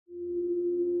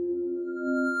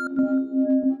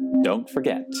don't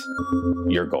forget,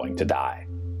 you're going to die.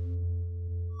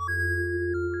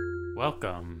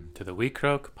 Welcome to the We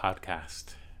Croak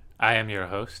podcast. I am your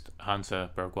host,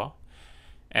 Hansa Bergwall,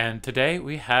 and today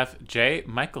we have Jay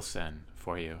Michaelson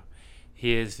for you.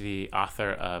 He is the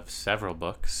author of several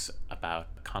books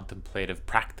about contemplative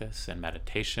practice and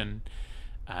meditation,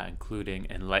 including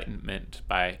Enlightenment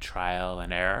by Trial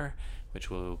and Error, which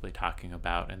we'll be talking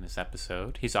about in this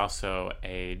episode. He's also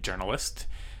a journalist,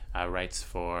 writes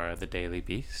for The Daily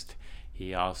Beast.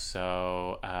 He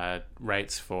also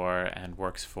writes for and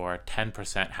works for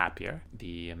 10% Happier,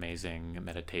 the amazing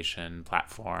meditation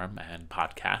platform and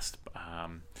podcast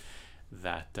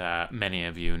that many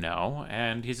of you know.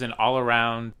 And he's an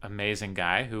all-around amazing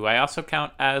guy who I also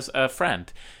count as a friend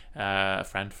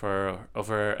for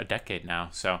over a decade now.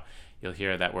 So you'll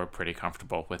hear that we're pretty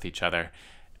comfortable with each other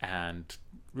and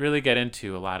really get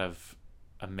into a lot of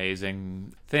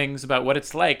amazing things about what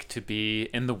it's like to be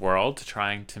in the world,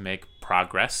 trying to make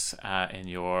progress in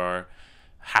your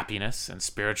happiness and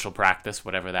spiritual practice,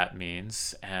 whatever that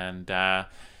means, and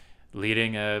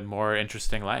leading a more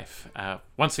interesting life.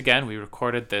 Once again, we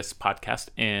recorded this podcast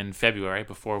in February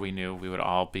before we knew we would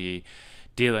all be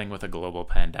dealing with a global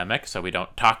pandemic, so we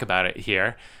don't talk about it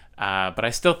here. But I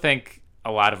still think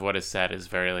a lot of what is said is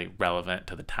very relevant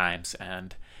to the times,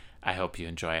 and I hope you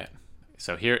enjoy it.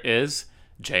 So here is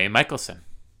Jay Michaelson.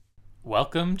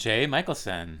 Welcome, Jay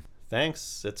Michaelson.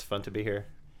 Thanks. It's fun to be here.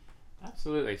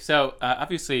 Absolutely. So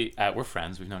obviously we're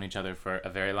friends. We've known each other for a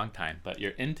very long time, but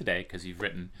you're in today because you've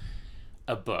written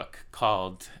a book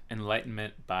called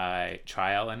Enlightenment by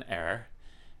Trial and Error.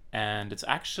 And it's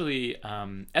actually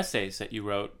essays that you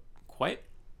wrote quite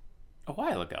a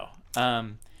while ago. You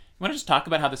want to just talk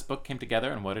about how this book came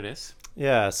together and what it is?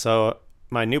 Yeah, so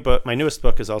my newest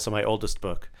book is also my oldest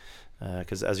book,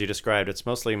 because as you described, it's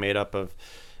mostly made up of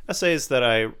essays that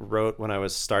I wrote when I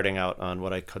was starting out on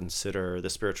what I consider the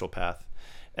spiritual path.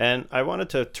 And I wanted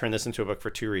to turn this into a book for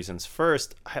two reasons.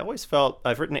 First, I always felt,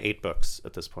 I've written 8 books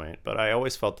at this point, but I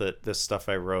always felt that this stuff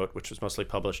I wrote, which was mostly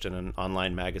published in an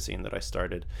online magazine that I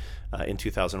started in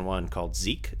 2001 called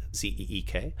Zeek,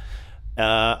 Z-E-E-K,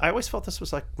 I always felt this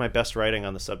was like my best writing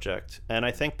on the subject. And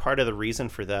I think part of the reason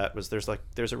for that was there's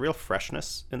a real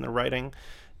freshness in the writing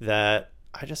that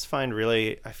I just find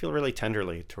I feel really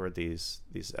tenderly toward these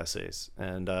essays.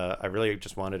 And I really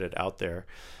just wanted it out there.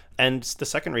 And the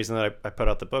second reason that I put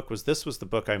out the book was this was the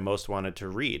book I most wanted to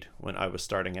read when I was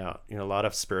starting out. You know, a lot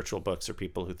of spiritual books are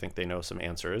people who think they know some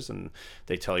answers and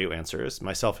they tell you answers,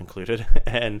 myself included.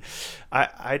 And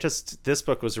this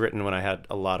book was written when I had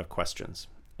a lot of questions.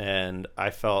 And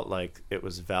I felt like it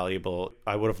was valuable.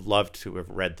 I would have loved to have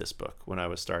read this book when I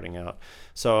was starting out.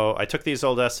 So I took these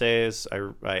old essays,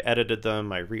 I edited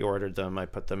them, I reordered them, I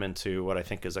put them into what I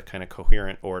think is a kind of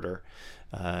coherent order.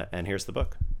 And here's the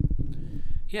book.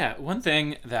 Yeah, one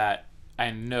thing that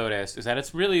I noticed is that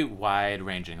it's really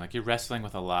wide-ranging. Like, you're wrestling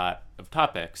with a lot of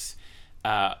topics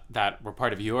that were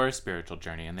part of your spiritual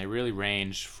journey, and they really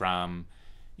range from,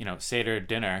 you know, Seder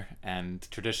dinner and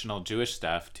traditional Jewish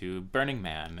stuff to Burning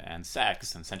Man and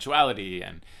sex and sensuality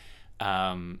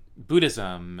and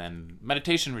Buddhism and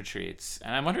meditation retreats.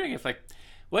 And I'm wondering if,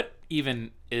 what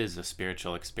even is a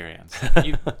spiritual experience? Can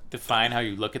you define how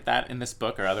you look at that in this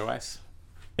book or otherwise?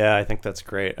 Yeah, I think that's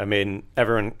great. I mean,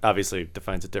 everyone obviously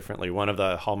defines it differently. One of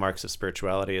the hallmarks of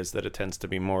spirituality is that it tends to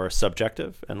be more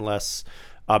subjective and less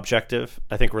objective.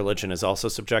 I think religion is also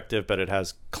subjective, but it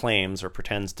has claims or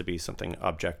pretends to be something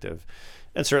objective.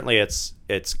 And certainly it's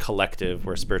collective,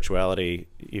 where spirituality,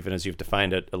 even as you've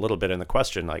defined it a little bit in the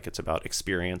question, like it's about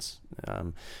experience.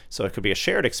 So it could be a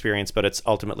shared experience, but it's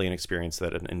ultimately an experience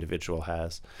that an individual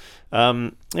has.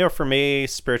 For me,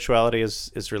 spirituality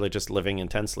is really just living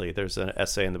intensely. There's an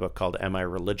essay in the book called Am I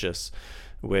Religious?,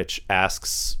 which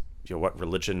asks, what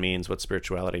religion means, what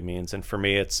spirituality means. And for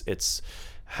me, it's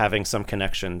having some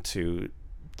connection to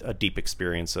a deep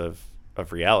experience of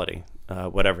reality,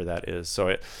 whatever that is.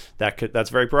 So that's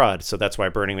very broad. So that's why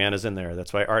Burning Man is in there.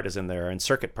 That's why art is in there, and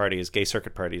gay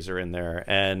circuit parties are in there,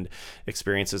 and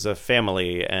experiences of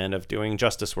family and of doing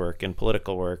justice work and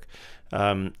political work.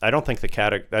 I don't think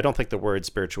the word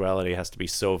spirituality has to be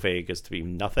so vague as to be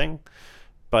nothing,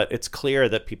 but it's clear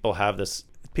that people have this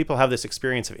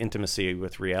experience of intimacy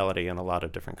with reality in a lot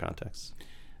of different contexts.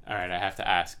 All right, I have to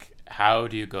ask, how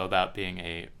do you go about having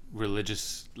a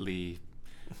religious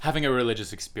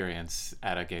experience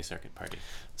at a gay circuit party?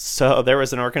 So there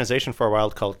was an organization for a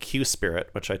while called Q Spirit,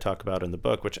 which I talk about in the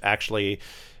book, which actually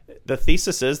the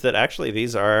thesis is that actually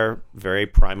these are very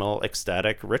primal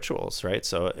ecstatic rituals, right?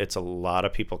 So it's a lot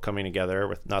of people coming together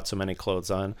with not so many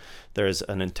clothes on. There's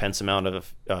an intense amount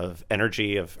of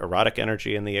energy, of erotic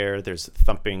energy in the air. There's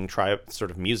thumping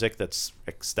sort of music that's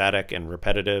ecstatic and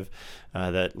repetitive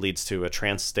that leads to a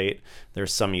trance state.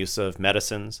 There's some use of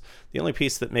medicines. The only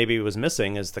piece that maybe was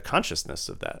missing is the consciousness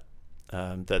of that.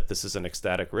 That this is an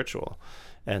ecstatic ritual.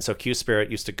 And so Q Spirit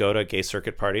used to go to gay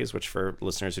circuit parties, which for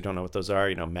listeners who don't know what those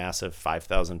are, massive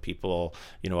 5,000 people,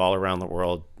 all around the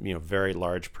world, very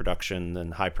large production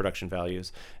and high production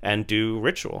values, and do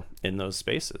ritual in those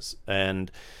spaces.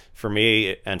 And for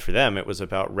me and for them, it was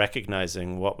about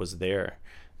recognizing what was there.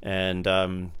 And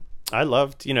I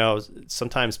loved,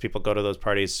 sometimes people go to those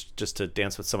parties just to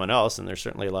dance with someone else, and there's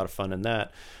certainly a lot of fun in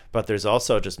that. But there's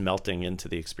also just melting into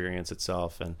the experience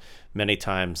itself. And many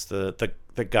times the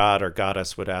god or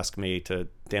goddess would ask me to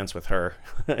dance with her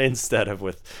instead of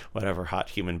with whatever hot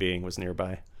human being was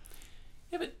nearby.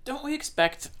 Yeah, but don't we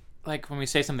expect, like, when we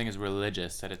say something is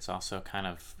religious, that it's also kind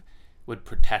of would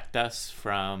protect us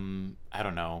from, I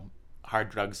don't know, hard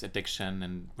drugs addiction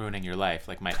and ruining your life,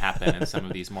 like might happen in some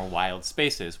of these more wild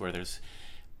spaces where there's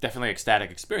definitely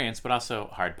ecstatic experience, but also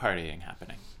hard partying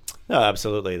happening. No,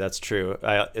 absolutely, that's true.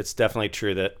 It's definitely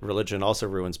true that religion also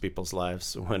ruins people's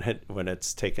lives when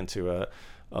it's taken to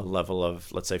a level of,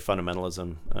 let's say,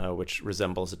 fundamentalism, which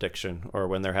resembles addiction, or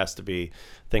when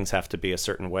things have to be a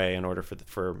certain way in order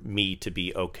for me to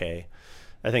be okay.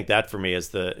 I think that for me is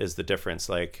the difference.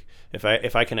 Like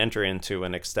if I can enter into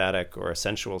an ecstatic or a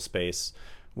sensual space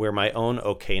where my own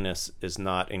okayness is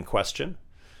not in question,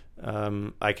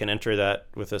 I can enter that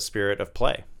with a spirit of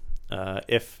play.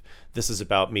 If this is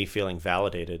about me feeling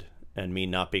validated and me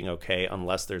not being okay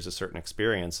unless there's a certain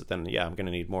experience, then yeah, I'm going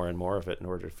to need more and more of it in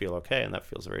order to feel okay, and that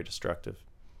feels very destructive.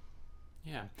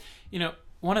 Yeah.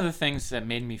 One of the things that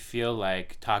made me feel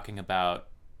like talking about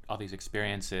all these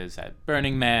experiences at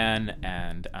Burning Man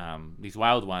and these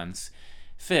wild ones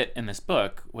fit in this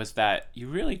book was that you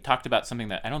really talked about something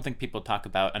that I don't think people talk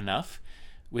about enough,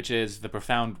 which is the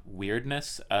profound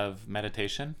weirdness of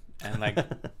meditation. And like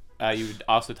you would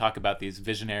also talk about these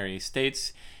visionary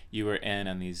states you were in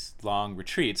on these long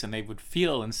retreats, and they would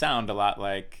feel and sound a lot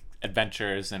like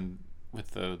adventures and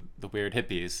with the weird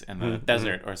hippies in the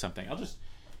desert or something. I'll just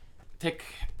take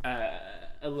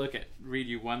a look read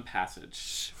you one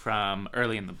passage from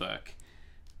early in the book.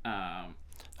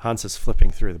 Hans is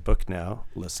flipping through the book now,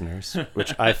 listeners,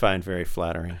 which I find very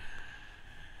flattering.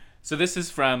 So this is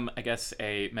from, I guess,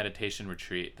 a meditation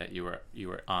retreat that you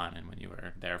were on, and when you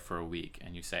were there for a week,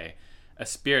 and you say, a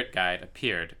spirit guide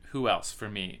appeared. Who else for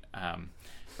me?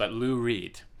 But Lou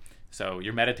Reed. So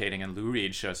you're meditating, and Lou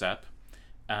Reed shows up.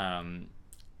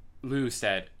 Lou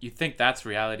said, "You think that's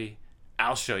reality?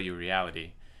 I'll show you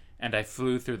reality." And I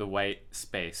flew through the white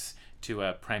space to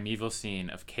a primeval scene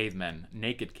of cavemen,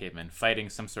 naked cavemen, fighting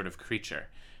some sort of creature.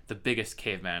 The biggest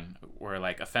cavemen were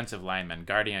like offensive linemen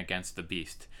guarding against the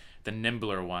beast. The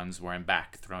nimbler ones were in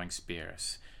back throwing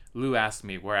spears. Lou asked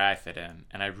me where I fit in,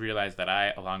 and I realized that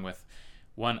I, along with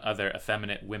one other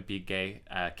effeminate, wimpy, gay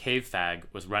cave fag,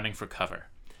 was running for cover.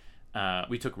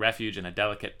 We took refuge in a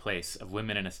delicate place of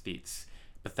women in aesthetes,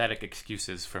 pathetic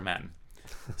excuses for men.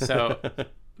 So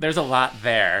there's a lot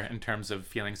there in terms of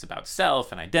feelings about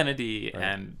self and identity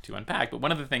and to unpack. But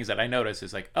one of the things that I noticed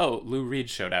is like, oh, Lou Reed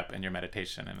showed up in your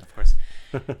meditation. And of course,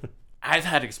 I've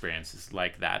had experiences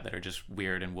like that are just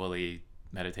weird and woolly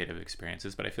meditative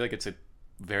experiences, but I feel like it's a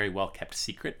very well-kept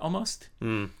secret almost.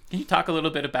 Can you talk a little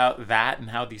bit about that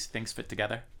and how these things fit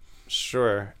together?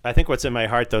 Sure. I think what's in my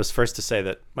heart, though, is first to say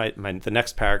that the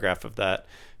next paragraph of that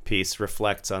piece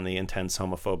reflects on the intense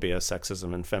homophobia,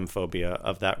 sexism, and femphobia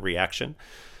of that reaction.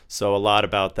 So a lot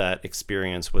about that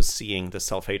experience was seeing the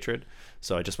self-hatred.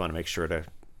 So I just want to make sure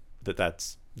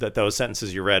that those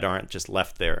sentences you read aren't just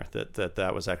left there,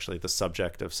 that was actually the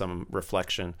subject of some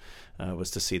reflection, was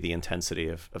to see the intensity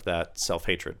of that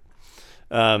self-hatred.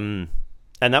 And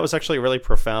that was actually a really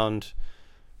profound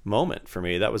moment for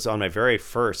me. That was on my very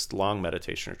first long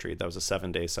meditation retreat. That was a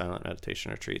 7-day silent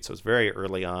meditation retreat. So it was very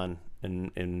early on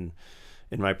in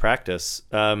my practice.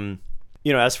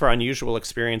 As for unusual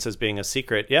experiences being a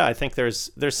secret, yeah, I think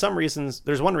there's some reasons.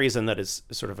 There's one reason that is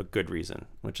sort of a good reason,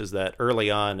 which is that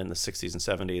early on in the 60s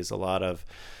and 70s, a lot of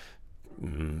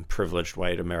privileged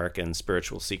white American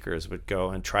spiritual seekers would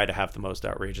go and try to have the most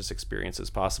outrageous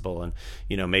experiences possible, and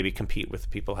maybe compete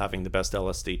with people having the best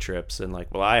LSD trips, and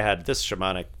like, well, I had this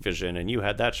shamanic vision and you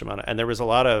had that shamanic, and there was a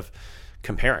lot of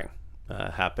comparing.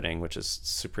 happening, which is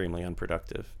supremely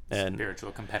unproductive. And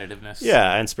spiritual competitiveness.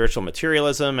 yeah, and spiritual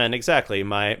materialism, and exactly,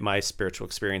 my spiritual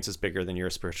experience is bigger than your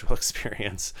spiritual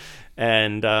experience.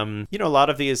 And a lot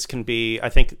of these can be, I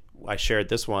think I shared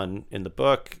this one in the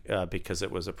book because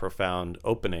it was a profound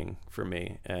opening for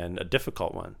me and a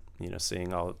difficult one,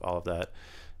 seeing all of that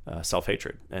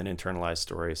self-hatred and internalized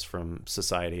stories from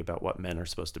society about what men are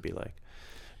supposed to be like.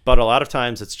 But a lot of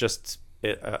times it's just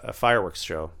a fireworks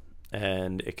show,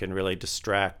 and it can really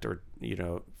distract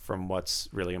from what's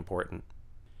really important.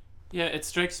 Yeah, it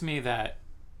strikes me that,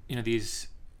 these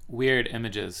weird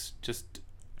images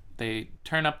they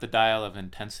turn up the dial of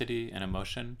intensity and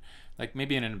emotion. Like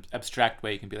maybe in an abstract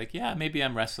way, you can be like, yeah, maybe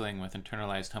I'm wrestling with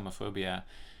internalized homophobia.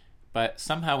 But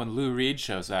somehow when Lou Reed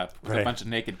shows up with a bunch of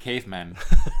naked cavemen,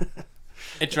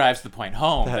 it drives the point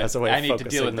home that I need to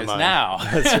deal with this now.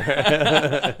 That's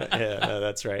right. Yeah,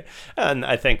 that's right. And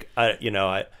I think,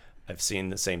 I've seen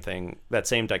the same thing, that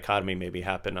same dichotomy maybe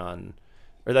happen or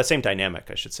that same dynamic,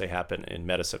 I should say, happen in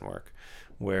medicine work,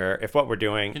 where if what we're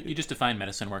doing... Can you just define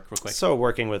medicine work real quick? So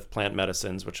working with plant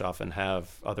medicines, which often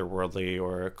have otherworldly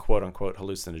or quote-unquote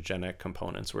hallucinogenic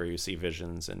components where you see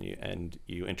visions and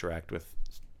you interact with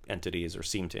entities or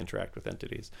seem to interact with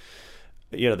entities.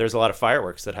 There's a lot of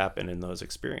fireworks that happen in those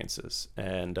experiences.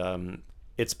 And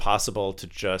it's possible to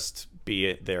just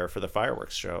be there for the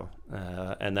fireworks show.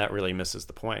 And that really misses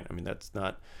the point. I mean,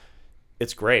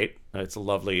 it's great. It's a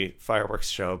lovely fireworks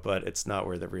show, but it's not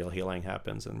where the real healing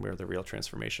happens and where the real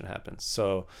transformation happens.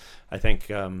 So I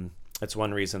think it's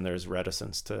one reason there's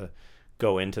reticence to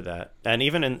go into that. And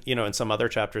even in some other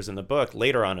chapters in the book,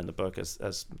 later on in the book,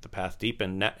 as the path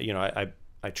deepened,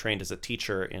 I trained as a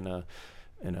teacher in a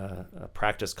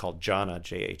practice called jhana,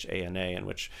 Jhana, in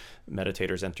which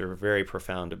meditators enter very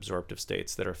profound absorptive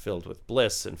states that are filled with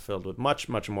bliss and filled with much,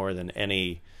 much more than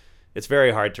any. It's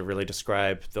very hard to really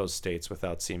describe those states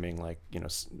without seeming like,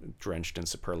 drenched in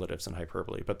superlatives and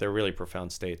hyperbole, but they're really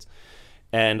profound states.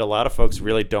 And a lot of folks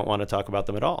really don't want to talk about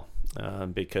them at all.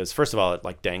 Because first of all, it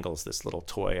like dangles this little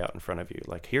toy out in front of you,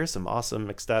 like here's some awesome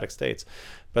ecstatic states.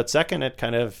 But second, it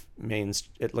kind of means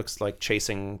it looks like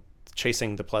chasing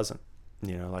the pleasant,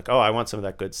 like, oh, I want some of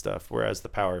that good stuff. Whereas the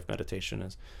power of meditation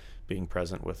is being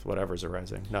present with whatever's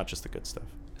arising, not just the good stuff.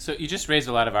 So you just raised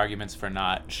a lot of arguments for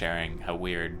not sharing how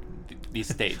weird these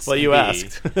states well, you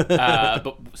asked.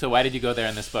 But so why did you go there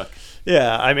in this book?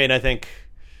 Yeah, I mean, I think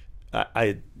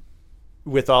I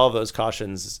with all of those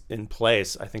cautions in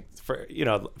place, I think,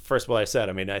 first of all, I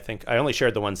think I only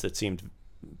shared the ones that seemed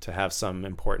to have some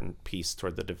important piece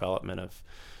toward the development of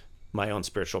my own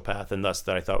spiritual path, and thus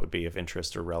that I thought would be of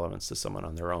interest or relevance to someone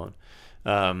on their own.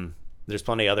 There's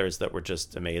plenty others that were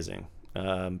just amazing.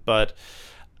 But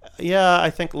yeah,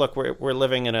 I think, look, we're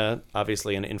living in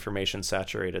obviously an information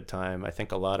saturated time. I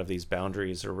think a lot of these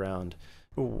boundaries around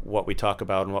what we talk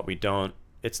about and what we don't,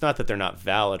 it's not that they're not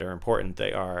valid or important.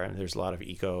 They are, and there's a lot of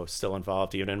ego still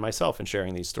involved, even in myself, in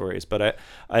sharing these stories. But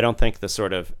I don't think the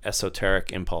sort of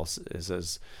esoteric impulse is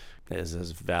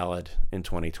as valid in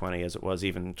 2020 as it was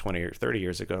even 20 or 30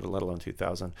 years ago, let alone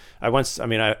 2000.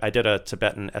 I did a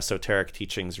Tibetan esoteric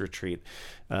teachings retreat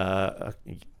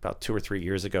about 2 or 3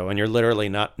 years ago, and you're literally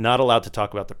not allowed to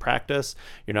talk about the practice.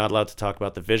 You're not allowed to talk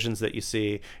about the visions that you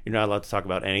see. You're not allowed to talk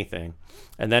about anything.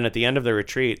 And then at the end of the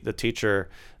retreat, the teacher,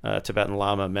 Tibetan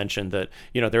Lama, mentioned that,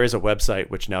 there is a website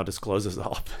which now discloses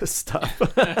all of this stuff.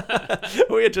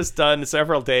 We had just done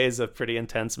several days of pretty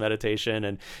intense meditation,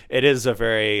 and it is a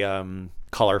very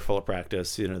colorful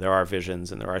practice. There are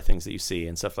visions and there are things that you see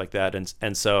and stuff like that.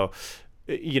 And so,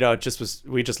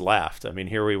 we just laughed. I mean,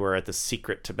 here we were at the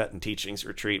secret Tibetan teachings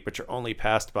retreat, which are only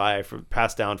passed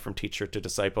down from teacher to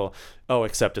disciple. Oh,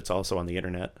 except it's also on the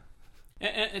internet.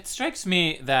 It strikes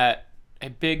me that a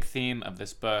big theme of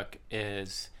this book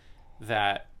is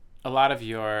that a lot of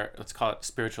your, let's call it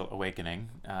spiritual awakening,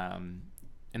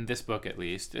 in this book at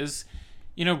least, is,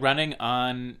 running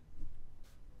on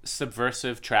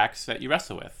subversive tracks that you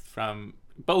wrestle with, from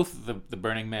both the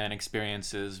Burning Man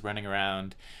experiences, running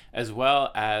around, as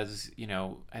well as,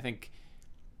 I think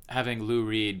having Lou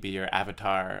Reed be your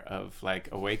avatar of like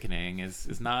awakening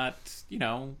is not,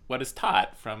 what is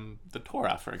taught from the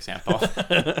Torah, for example.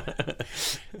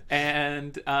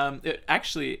 And it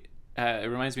actually, it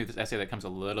reminds me of this essay that comes a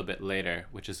little bit later,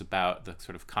 which is about the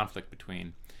sort of conflict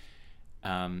between,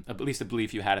 at least a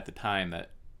belief you had at the time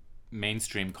that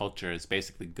mainstream culture is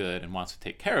basically good and wants to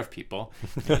take care of people.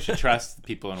 You should trust the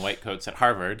people in white coats at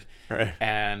Harvard. Right.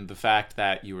 And the fact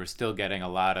that you were still getting a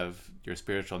lot of your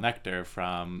spiritual nectar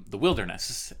from the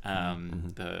wilderness,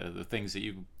 the things that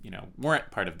you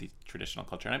weren't part of the traditional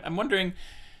culture. And I'm wondering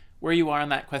where you are on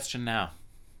that question now.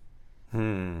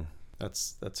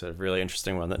 That's a really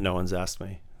interesting one that no one's asked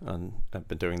me. I've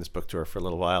been doing this book tour for a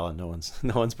little while, and no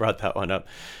one's brought that one up.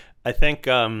 I think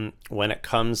when it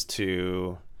comes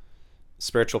to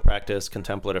spiritual practice,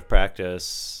 contemplative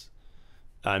practice,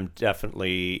 I'm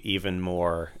definitely even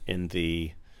more in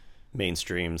the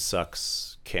mainstream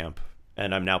sucks camp,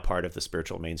 and I'm now part of the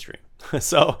spiritual mainstream.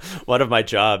 So one of my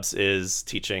jobs is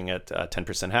teaching at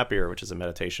 10% Happier, which is a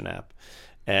meditation app.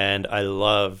 And I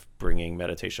love bringing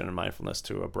meditation and mindfulness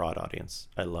to a broad audience.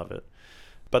 I love it.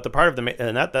 But the part of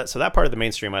that part of the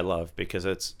mainstream I love, because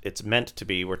it's meant to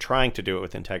be. We're trying to do it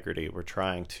with integrity. We're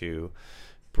trying to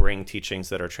bring teachings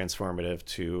that are transformative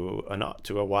to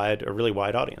a really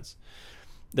wide audience.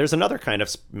 There's another kind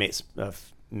of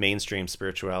mainstream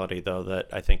spirituality, though, that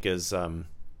I think is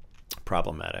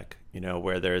problematic.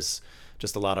 Where there's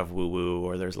just a lot of woo-woo,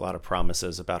 or there's a lot of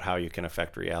promises about how you can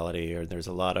affect reality, or there's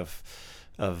a lot of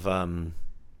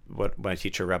what my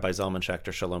teacher Rabbi Zalman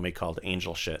Schachter Shalomi called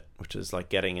angel shit, which is like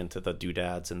getting into the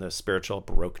doodads and the spiritual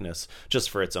baroqueness just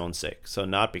for its own sake. So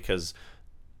not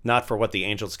for what the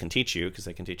angels can teach you, because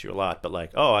they can teach you a lot, but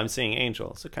like, oh, I'm seeing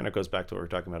angels. It kind of goes back to what we were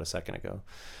talking about a second ago.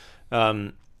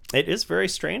 It is very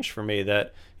strange for me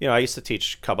that, I used to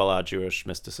teach Kabbalah, Jewish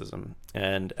mysticism.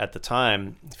 And at the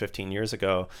time, 15 years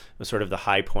ago, it was sort of the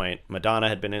high point.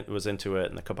 Madonna was into it,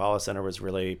 and the Kabbalah Center was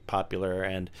really popular,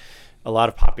 and a lot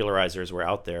of popularizers were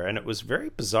out there. And it was very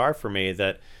bizarre for me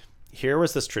that here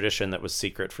was this tradition that was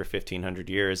secret for 1,500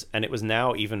 years, and it was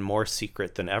now even more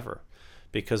secret than ever,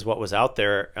 because what was out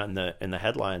there in the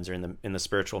headlines or in the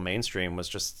spiritual mainstream was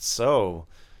just so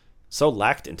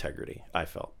lacked integrity, I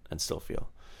felt, and still feel.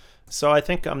 So I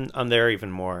think I'm there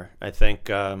even more. I think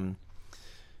now,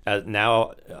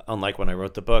 unlike when I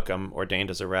wrote the book, I'm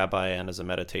ordained as a rabbi and as a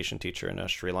meditation teacher in a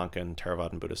Sri Lankan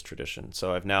Theravadan Buddhist tradition.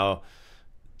 So I've now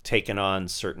taken on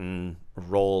certain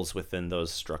roles within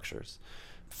those structures,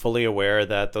 fully aware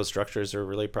that those structures are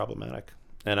really problematic.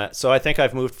 And so I think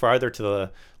I've moved farther to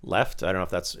the left. I don't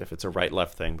know if it's a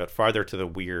right-left thing, but farther to the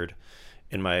weird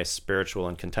in my spiritual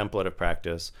and contemplative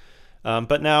practice.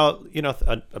 But now,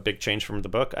 a big change from the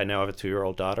book. I now have a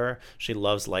 2-year-old daughter. She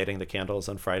loves lighting the candles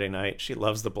on Friday night. She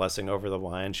loves the blessing over the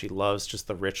wine. She loves just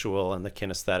the ritual and the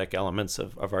kinesthetic elements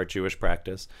of our Jewish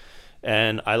practice.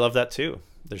 And I love that too.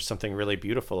 There's something really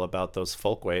beautiful about those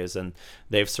folkways, and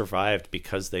they've survived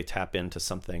because they tap into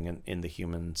something in the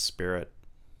human spirit.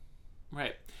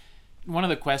 Right. One of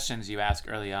the questions you ask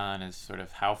early on is sort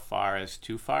of how far is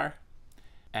too far?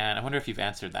 And I wonder if you've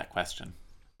answered that question.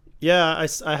 Yeah,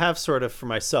 I have sort of for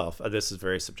myself. This is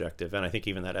very subjective, and I think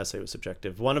even that essay was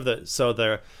subjective.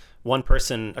 A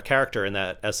character in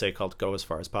that essay called Go As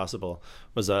Far As Possible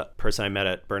was a person I met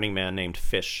at Burning Man named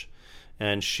Fish,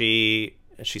 and she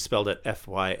spelled it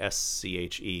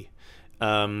Fysche.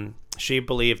 She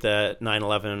believed that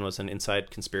 9/11 was an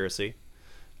inside conspiracy,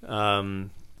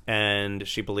 and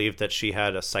she believed that she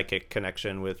had a psychic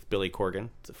connection with Billy Corgan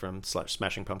from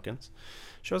Smashing Pumpkins.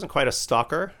 She wasn't quite a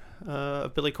stalker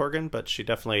of Billy Corgan, but she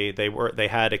definitely they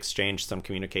had exchanged some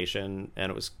communication,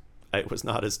 and it was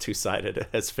not as two-sided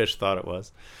as Fish thought it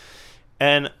was.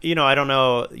 And I don't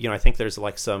know, I think there's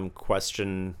like some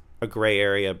question, a gray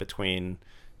area between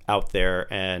out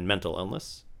there and mental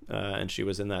illness, and she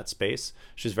was in that space.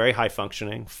 She's very high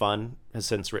functioning, fun, has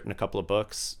since written a couple of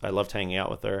books. I loved hanging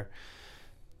out with her.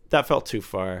 That felt too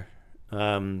far.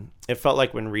 It felt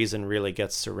like when reason really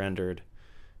gets surrendered.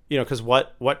 Because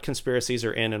what conspiracies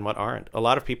are in and what aren't. A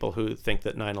lot of people who think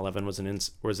that 9/11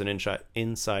 was an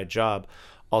inside job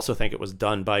also think it was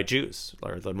done by Jews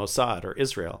or the Mossad or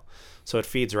Israel. So it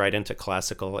feeds right into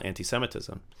classical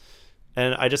anti-Semitism.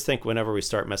 And I just think whenever we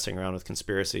start messing around with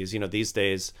conspiracies, these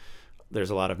days there's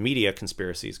a lot of media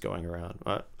conspiracies going around.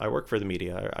 I work for the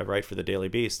media. I write for the Daily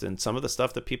Beast, and some of the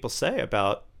stuff that people say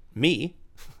about me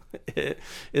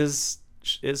is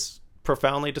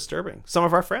profoundly disturbing. Some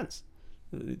of our friends.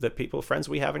 Friends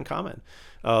we have in common.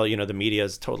 The media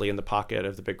is totally in the pocket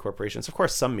of the big corporations. Of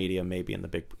course, some media may be in the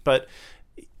big, but,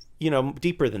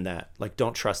 deeper than that. Like,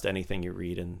 don't trust anything you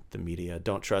read in the media.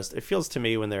 Don't trust. It feels to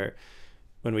me when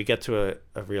we get to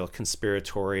a real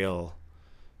conspiratorial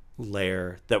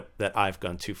layer that I've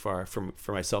gone too far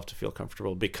for myself to feel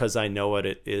comfortable, because I know what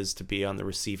it is to be on the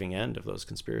receiving end of those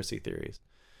conspiracy theories.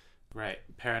 Right.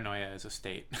 Paranoia is a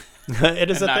state.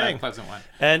 It is a not thing. A pleasant one.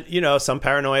 And, some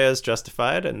paranoia is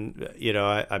justified. And,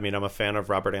 I'm a fan of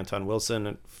Robert Anton Wilson,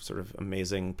 a sort of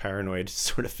amazing paranoid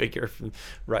sort of figure,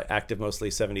 active mostly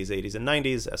 70s, 80s, and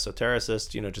 90s,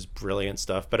 esotericist, just brilliant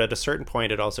stuff. But at a certain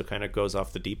point, it also kind of goes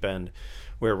off the deep end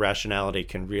where rationality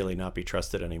can really not be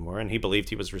trusted anymore. And he believed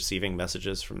he was receiving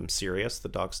messages from Sirius, the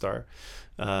dog star,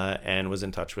 and was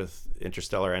in touch with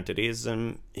interstellar entities.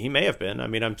 And he may have been. I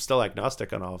mean, I'm still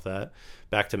agnostic on all of that.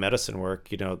 Back to medicine work,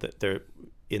 that there,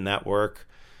 in that work,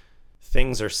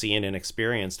 things are seen and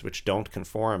experienced which don't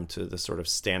conform to the sort of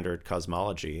standard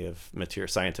cosmology of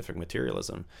scientific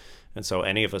materialism. And so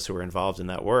any of us who are involved in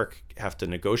that work have to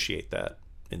negotiate that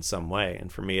in some way.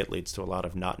 And for me, it leads to a lot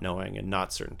of not knowing and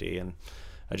not certainty. And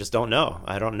I just don't know.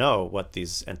 I don't know what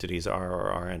these entities are or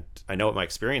aren't. I know what my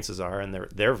experiences are, and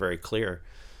they're very clear.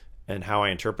 And how I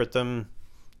interpret them,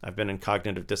 I've been in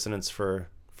cognitive dissonance for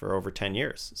over 10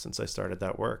 years since I started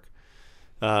that work.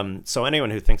 So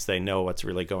anyone who thinks they know what's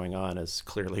really going on is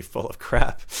clearly full of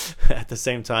crap. At the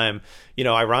same time,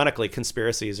 ironically,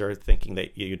 conspiracies are thinking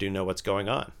that you do know what's going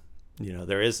on.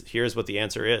 Here's what the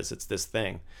answer is. It's this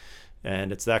thing.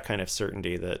 And it's that kind of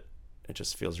certainty that it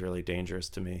just feels really dangerous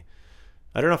to me.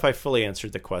 I don't know if I fully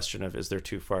answered the question of, is there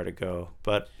too far to go?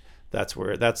 But that's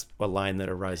a line that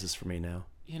arises for me now.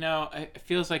 It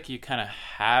feels like you kind of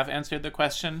have answered the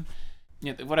question.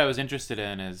 What I was interested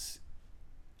in is,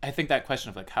 I think that question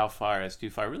of like how far is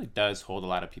too far really does hold a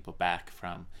lot of people back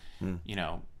from,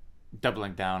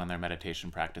 doubling down on their meditation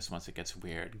practice once it gets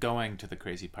weird, going to the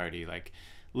crazy party, like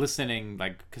listening,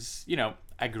 like, because,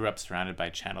 I grew up surrounded by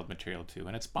channeled material too,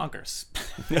 and it's bonkers.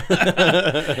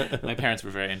 My parents were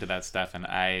very into that stuff, and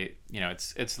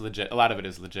it's legit. A lot of it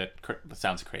is legit. It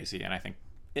sounds crazy, and I think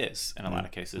is in a lot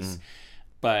of cases.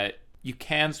 But you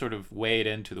can sort of wade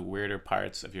into the weirder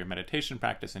parts of your meditation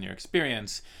practice and your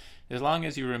experience, as long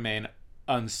as you remain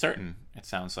uncertain, it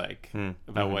sounds like,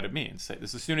 about what it means.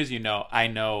 As soon as I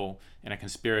know in a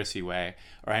conspiracy way,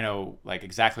 or I know like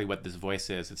exactly what this voice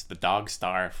is, it's the dog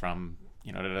star from,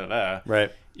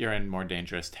 right, you're in more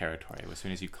dangerous territory as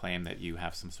soon as you claim that you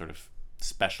have some sort of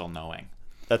special knowing.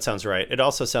 That sounds right. It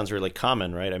also sounds really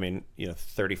common, right? I mean,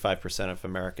 35% of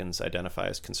Americans identify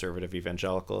as conservative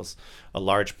evangelicals. A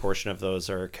large portion of those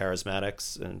are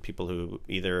charismatics and people who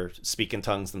either speak in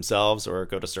tongues themselves or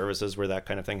go to services where that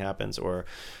kind of thing happens, or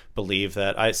believe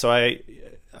that.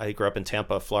 I grew up in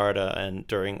Tampa, Florida, and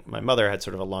my mother had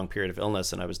sort of a long period of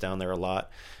illness, and I was down there a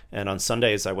lot. And on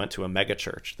Sundays, I went to a mega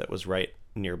church that was right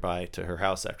nearby to her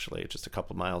house, actually, just a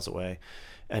couple miles away.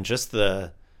 And just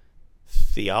the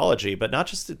theology, but not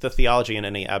just the theology in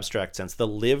any abstract sense, the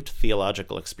lived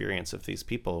theological experience of these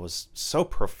people was so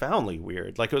profoundly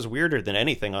weird. Like, it was weirder than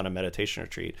anything on a meditation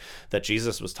retreat, that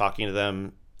Jesus was talking to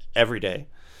them every day.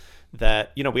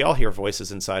 That, we all hear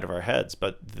voices inside of our heads,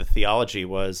 but the theology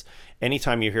was,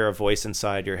 anytime you hear a voice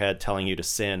inside your head telling you to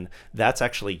sin, that's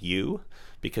actually you,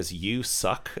 because you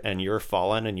suck and you're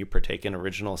fallen and you partake in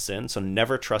original sin. So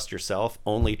never trust yourself,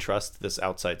 only trust this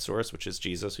outside source, which is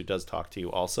Jesus, who does talk to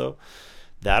you also.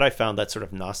 That I found, that sort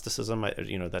of Gnosticism,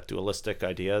 that dualistic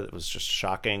idea, that was just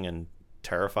shocking and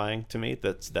terrifying to me,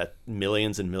 that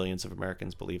millions and millions of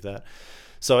Americans believe that.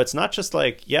 So it's not just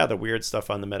like, the weird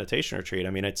stuff on the meditation retreat. I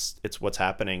mean, it's what's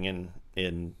happening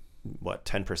in what,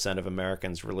 10% of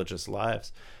Americans' religious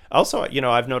lives. Also,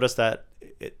 I've noticed that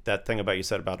that thing about you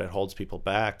said about it holds people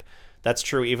back. That's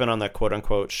true even on the quote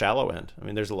unquote shallow end. I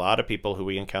mean, there's a lot of people who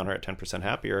we encounter at 10%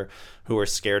 Happier who are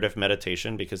scared of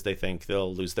meditation because they think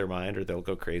they'll lose their mind or they'll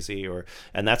go crazy,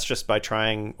 and that's just by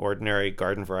trying ordinary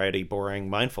garden variety boring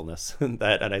mindfulness. And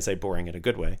I say boring in a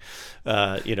good way.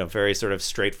 Very sort of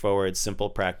straightforward, simple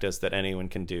practice that anyone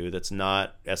can do, that's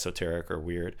not esoteric or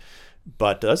weird,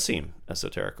 but does seem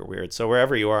esoteric or weird. So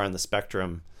wherever you are on the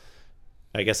spectrum,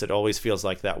 I guess it always feels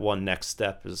like that one next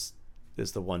step is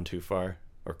the one too far,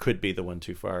 or could be the one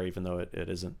too far, even though it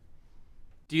isn't.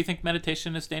 Do you think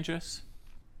meditation is dangerous?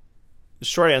 The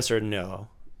short answer, no.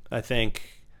 I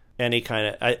think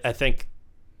I think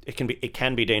it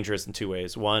can be dangerous in two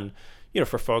ways. One,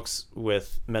 for folks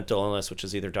with mental illness, which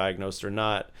is either diagnosed or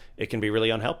not, it can be really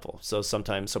unhelpful. So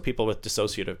people with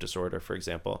dissociative disorder, for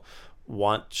example,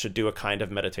 should do a kind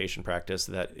of meditation practice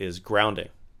that is grounding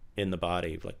in the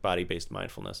body, like body-based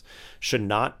mindfulness. Should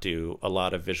not do a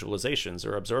lot of visualizations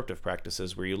or absorptive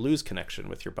practices where you lose connection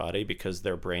with your body, because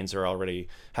their brains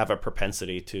have a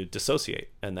propensity to dissociate,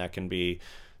 and that can be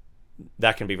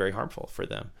very harmful for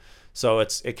them. So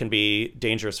it can be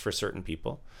dangerous for certain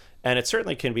people. And it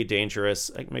certainly can be dangerous,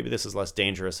 like maybe this is less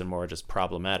dangerous and more just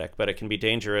problematic, but it can be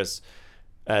dangerous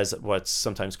as what's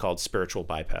sometimes called spiritual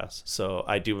bypass. So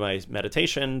I do my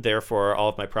meditation, therefore all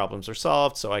of my problems are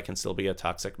solved, so I can still be a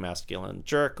toxic masculine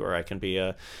jerk, or I can be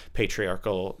a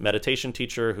patriarchal meditation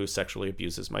teacher who sexually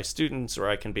abuses my students, or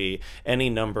I can be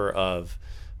any number of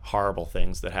horrible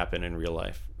things that happen in real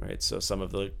life, right? So some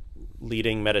of the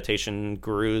leading meditation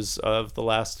gurus of the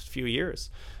last few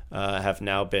years have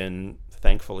now been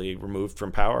thankfully removed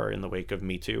from power in the wake of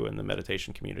Me Too and the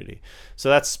meditation community. So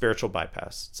that's spiritual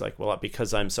bypass. It's like, well,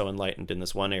 because I'm so enlightened in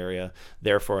this one area,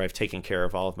 therefore I've taken care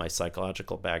of all of my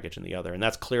psychological baggage in the other. And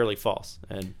that's clearly false.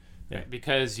 And yeah. Right,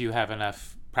 because you have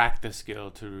enough practice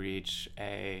skill to reach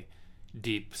a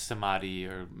deep samadhi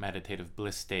or meditative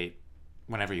bliss state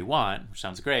whenever you want, which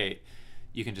sounds great.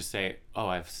 You can just say, oh,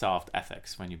 I've solved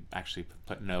ethics, when you actually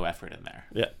put no effort in there.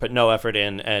 Yeah, put no effort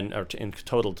in, and or in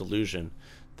total delusion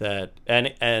that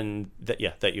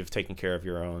that you've taken care of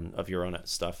your own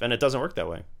stuff. And it doesn't work that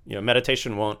way.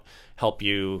 Meditation won't help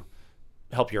your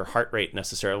heart rate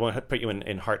necessarily. It won't put you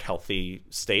in heart healthy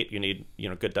state. You need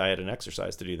good diet and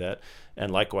exercise to do that. And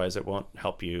likewise, it won't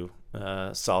help you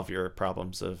solve your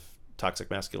problems of toxic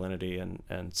masculinity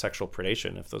and sexual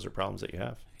predation, if those are problems that you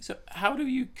have. So how do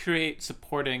you create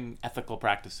supporting ethical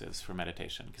practices for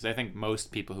meditation? Because I think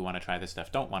most people who want to try this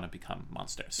stuff don't want to become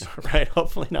monsters. Right,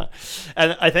 hopefully not.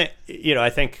 And I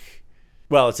think,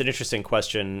 well, it's an interesting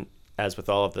question, as with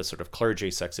all of the sort of clergy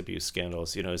sex abuse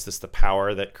scandals. Is this the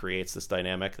power that creates this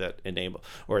dynamic that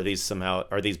or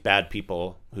are these bad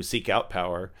people who seek out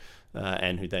power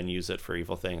and who then use it for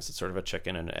evil things? It's sort of a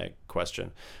chicken and egg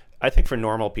question. I think for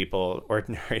normal people,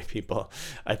 ordinary people,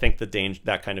 I think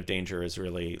that kind of danger is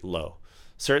really low.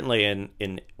 Certainly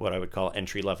in what I would call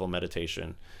entry-level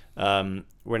meditation.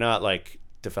 We're not like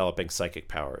developing psychic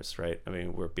powers, right? I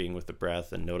mean, we're being with the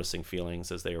breath and noticing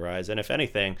feelings as they arise. And if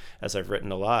anything, as I've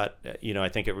written a lot, I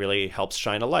think it really helps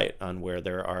shine a light on where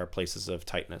there are places of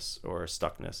tightness or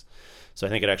stuckness. So I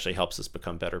think it actually helps us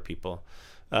become better people.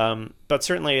 But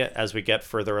certainly as we get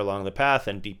further along the path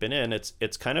and deepen in,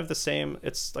 it's kind of the same.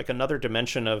 It's like another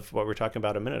dimension of what we were talking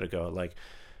about a minute ago. Like,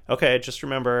 okay, just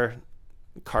remember,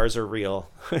 cars are real.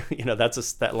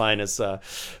 That line is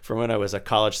from when I was a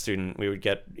college student. We would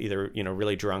get either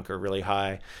really drunk or really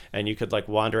high, and you could like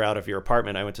wander out of your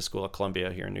apartment. I went to school at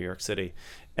Columbia here in New York City,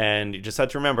 and you just had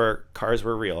to remember, cars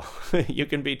were real. You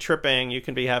can be tripping, you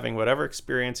can be having whatever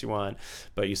experience you want,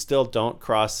 but you still don't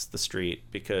cross the street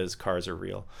because cars are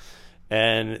real.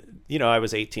 And I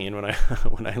was 18 when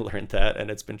I learned that,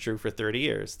 and it's been true for 30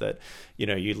 years that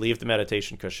you leave the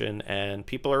meditation cushion and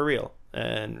people are real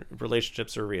and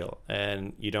relationships are real,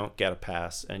 and you don't get a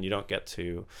pass, and you don't get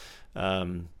to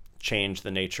change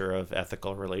the nature of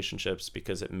ethical relationships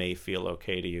because it may feel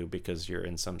okay to you because you're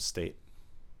in some state.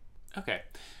 Okay.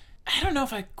 I don't know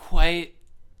if I quite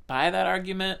buy that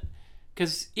argument,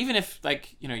 because even if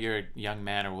you're a young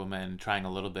man or woman trying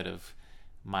a little bit of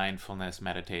mindfulness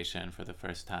meditation for the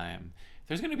first time,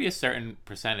 there's going to be a certain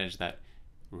percentage that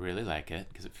really like it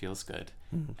because it feels good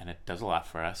and it does a lot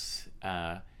for us,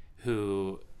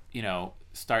 who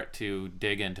start to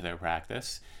dig into their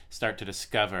practice, start to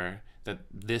discover that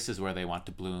this is where they want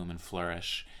to bloom and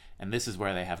flourish, and this is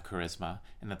where they have charisma,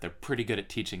 and that they're pretty good at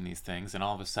teaching these things, and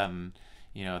all of a sudden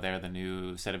they're the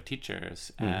new set of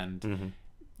teachers. And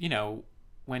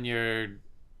when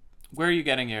where are you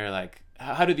getting your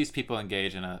how do these people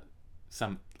engage in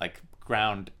some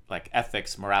ground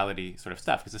ethics, morality sort of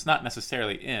stuff? Because it's not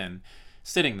necessarily in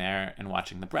sitting there and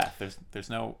watching the breath. There's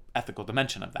no ethical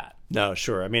dimension of that. No,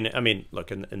 sure. I mean,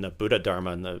 look, in the Buddha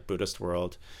Dharma, in the Buddhist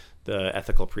world, the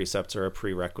ethical precepts are a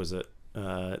prerequisite.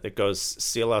 It goes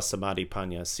sila, samadhi,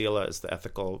 panya. Sila is the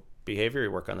ethical behavior.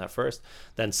 You work on that first.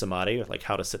 Then samadhi, like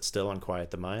how to sit still and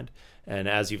quiet the mind. And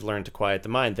as you've learned to quiet the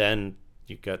mind, then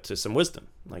you get to some wisdom,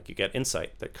 like you get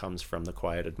insight that comes from the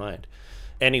quieted mind.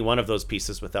 Any one of those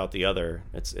pieces without the other,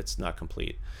 it's not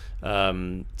complete.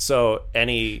 But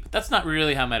that's not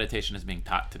really how meditation is being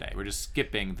taught today. We're just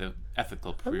skipping the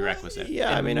ethical prerequisite.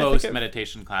 Yeah, in most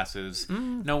meditation classes,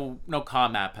 no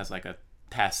Calm app has a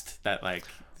test that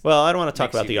Well, I don't want to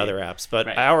talk about the other apps, but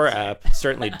right. our app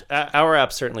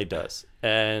certainly does,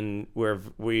 and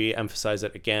we emphasize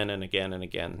it again and again and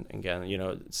again and again.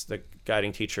 It's the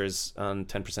guiding teachers on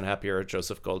 10% Happier,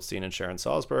 Joseph Goldstein and Sharon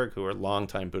Salzberg, who are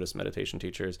longtime Buddhist meditation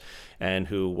teachers, and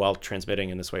who, while transmitting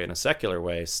in this way, in a secular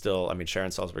way, still, Sharon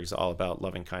Salzberg is all about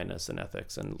loving kindness and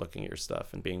ethics and looking at your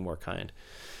stuff and being more kind.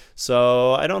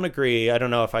 So I don't agree. I don't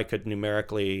know if I could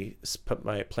numerically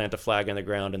plant a flag in the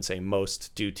ground and say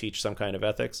most do teach some kind of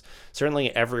ethics.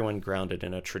 Certainly everyone grounded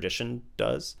in a tradition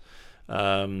does.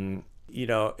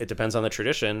 It depends on the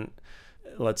tradition.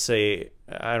 Let's say,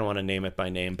 I don't want to name it by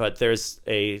name, but there was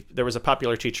a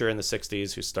popular teacher in the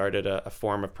 60s who started a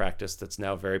form of practice that's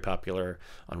now very popular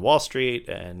on Wall Street,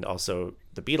 and also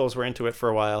the Beatles were into it for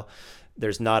a while.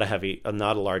 there's not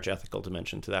a large ethical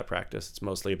dimension to that practice. It's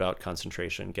mostly about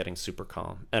concentration, getting super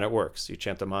calm, and it works. You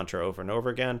chant the mantra over and over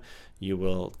again, you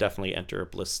will definitely enter a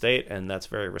bliss state, and that's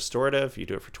very restorative. You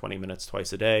do it for 20 minutes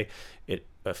twice a day. It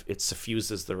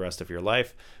suffuses the rest of your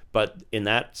life. But in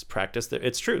that practice,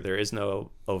 it's true. There is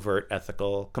no overt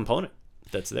ethical component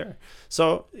that's there.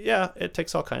 So yeah, it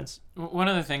takes all kinds. One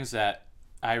of the things that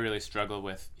I really struggle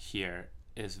with here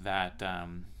is that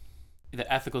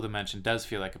the ethical dimension does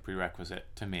feel like a prerequisite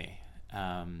to me.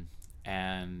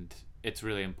 And it's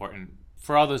really important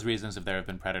for all those reasons. If there have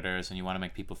been predators and you want to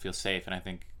make people feel safe, and I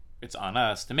think it's on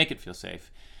us to make it feel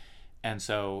safe. And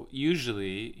so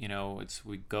usually,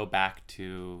 we go back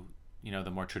to,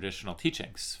 the more traditional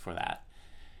teachings for that.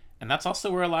 And that's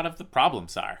also where a lot of the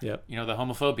problems are. Yep. The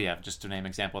homophobia, just to name an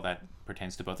example that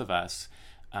pertains to both of us.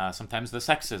 Sometimes the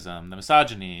sexism, the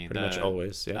misogyny. Pretty much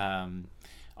always, yeah.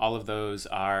 All of those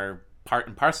are part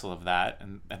and parcel of that.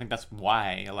 And I think that's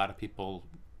why a lot of people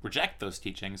reject those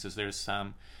teachings, is there's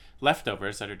some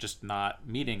leftovers that are just not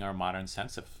meeting our modern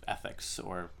sense of ethics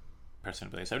or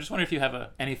personability. So I just wonder if you have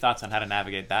any thoughts on how to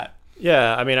navigate that.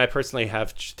 Yeah, I mean, I personally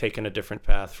have taken a different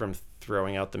path from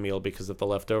throwing out the meal because of the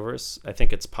leftovers. I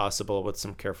think it's possible with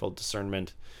some careful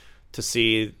discernment to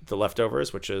see the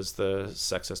leftovers, which is the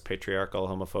sexist, patriarchal,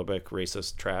 homophobic,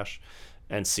 racist trash,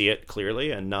 and see it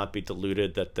clearly and not be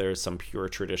deluded that there's some pure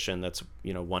tradition that's,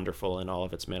 wonderful in all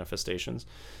of its manifestations.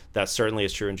 That certainly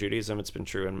is true in Judaism. It's been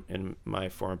true in my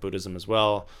form of Buddhism as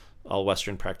well. All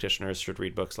Western practitioners should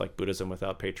read books like Buddhism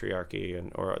Without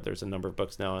Patriarchy, or there's a number of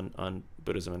books now on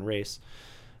Buddhism and race.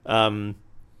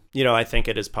 I think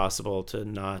it is possible to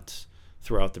not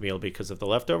throw out the meal because of the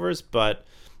leftovers, but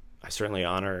I certainly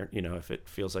honor, if it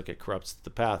feels like it corrupts the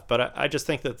path. But I just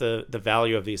think that the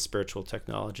value of these spiritual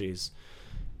technologies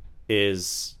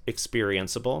is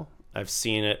experienceable. I've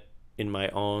seen it in my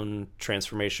own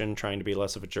transformation, trying to be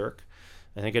less of a jerk.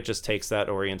 I think it just takes that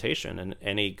orientation, and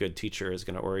any good teacher is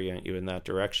going to orient you in that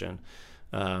direction.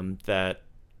 That,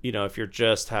 if you're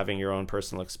just having your own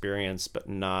personal experience, but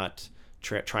not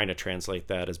trying to translate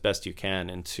that as best you can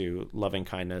into loving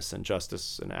kindness and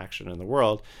justice and action in the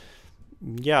world,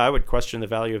 yeah, I would question the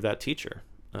value of that teacher.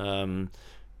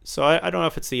 So I don't know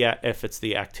if it's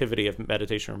the activity of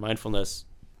meditation or mindfulness.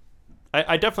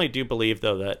 I definitely do believe,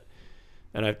 though, that,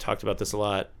 and I've talked about this a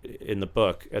lot in the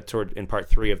book, in part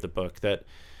 3 of the book, that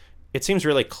it seems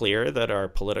really clear that our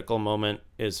political moment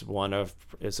is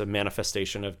a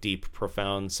manifestation of deep,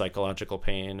 profound psychological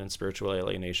pain and spiritual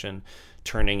alienation,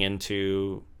 turning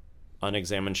into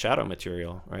unexamined shadow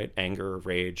material, right? Anger,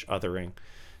 rage, othering.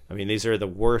 I mean, these are the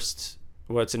worst.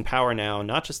 What's in power now,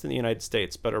 not just in the United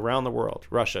States, but around the world: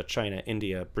 Russia, China,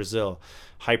 India, Brazil,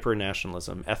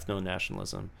 hyper-nationalism,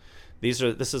 ethno-nationalism. This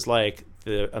is like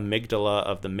the amygdala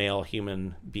of the male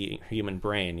human brain,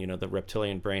 the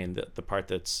reptilian brain, the part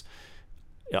that's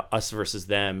us versus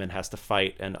them and has to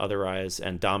fight and otherize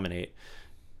and dominate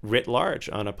writ large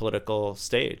on a political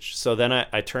stage. So then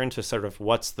I turn to sort of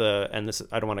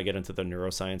I don't want to get into the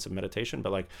neuroscience of meditation,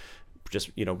 but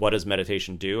what does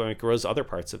meditation do? I mean, it grows other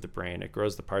parts of the brain. It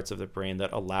grows the parts of the brain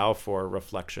that allow for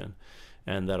reflection,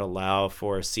 and that allow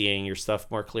for seeing your stuff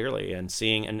more clearly, and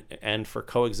seeing and for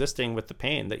coexisting with the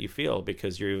pain that you feel,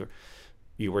 because you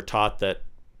were taught that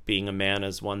being a man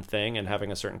is one thing, and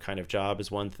having a certain kind of job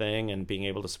is one thing, and being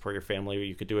able to support your family,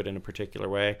 you could do it in a particular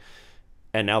way.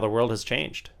 And now the world has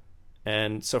changed.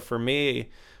 And so for me,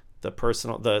 the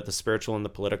personal, the spiritual and the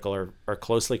political are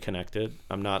closely connected.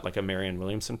 I'm not like a Marianne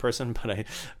Williamson person,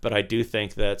 but I do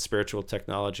think that spiritual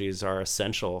technologies are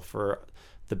essential for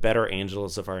the better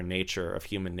angels of our nature, of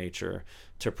human nature,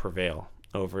 to prevail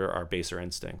over our baser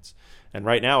instincts. And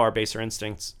right now, our baser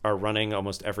instincts are running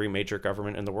almost every major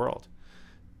government in the world.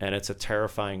 And it's a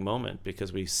terrifying moment,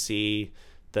 because we see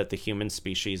that the human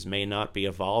species may not be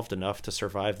evolved enough to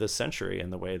survive this century in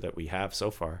the way that we have so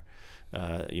far,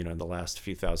 in the last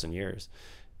few thousand years.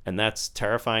 And that's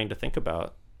terrifying to think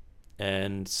about.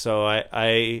 And so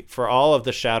I for all of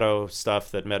the shadow stuff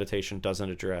that meditation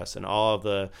doesn't address, and all of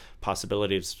the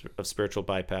possibilities of spiritual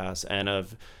bypass and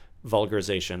of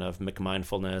vulgarization of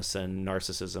McMindfulness and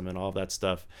narcissism and all of that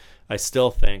stuff, I still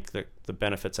think that the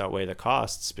benefits outweigh the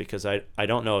costs, because I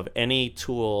don't know of any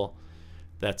tool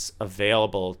that's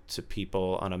available to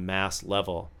people on a mass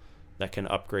level that can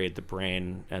upgrade the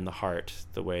brain and the heart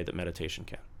the way that meditation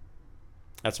can.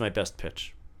 That's my best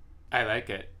pitch. I like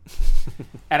it.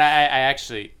 And I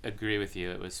actually agree with you.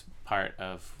 It was part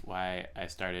of why I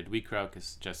started We Croak,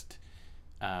 is just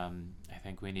I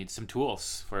think we need some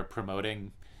tools for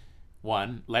promoting,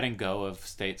 one, letting go of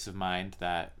states of mind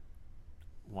that,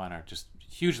 one, are just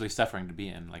hugely suffering to be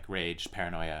in, like rage,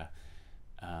 paranoia,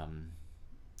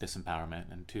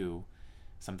 disempowerment, and two,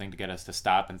 something to get us to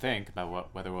stop and think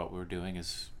about whether what we're doing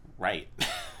is right.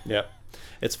 Yeah,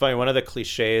 it's funny. One of the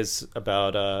cliches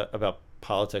about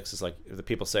politics is like the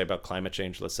people say about climate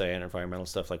change, let's say, and environmental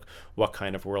stuff, like, what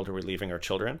kind of world are we leaving our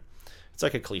children? It's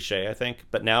like a cliche, I think.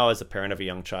 But now, as a parent of a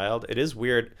young child, it is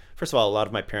weird. First of all, a lot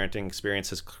of my parenting experience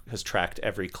has tracked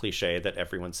every cliche that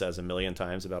everyone says a million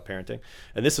times about parenting,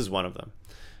 and this is one of them.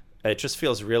 It just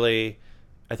feels really,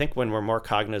 I think, when we're more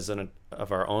cognizant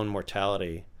of our own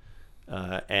mortality,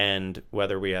 and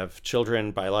whether we have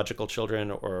children, biological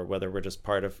children, or whether we're just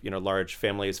part of, large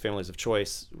families of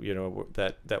choice,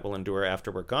 that will endure after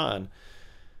we're gone,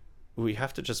 we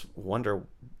have to just wonder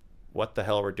what the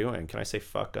hell we're doing. Can I say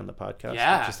fuck on the podcast?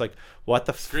 Yeah. Just like, what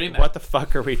the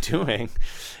fuck are we doing?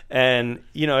 And,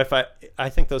 if I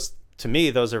think those, to me,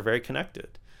 those are very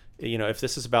connected. If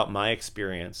this is about my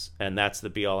experience and that's the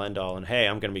be all end all, and hey,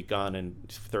 I'm going to be gone in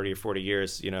 30 or 40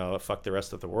 years, fuck the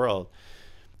rest of the world.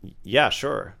 Yeah,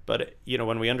 sure. But,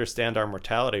 when we understand our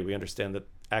mortality, we understand that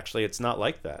actually it's not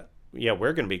like that. Yeah,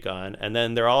 we're going to be gone. And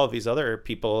then there are all of these other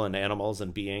people and animals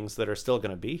and beings that are still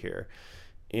going to be here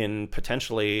in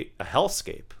potentially a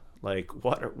hellscape. Like,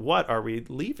 what are we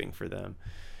leaving for them?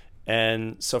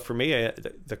 And so for me,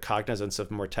 the cognizance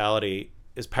of mortality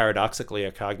is paradoxically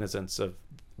a cognizance of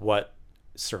what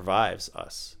survives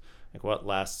us, like what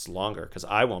lasts longer, because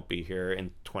I won't be here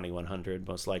in 2100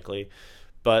 most likely,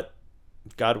 but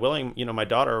God willing, my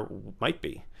daughter might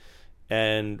be.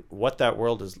 And what that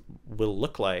world will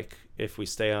look like if we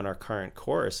stay on our current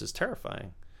course is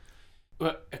terrifying.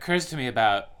 What occurs to me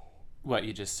about what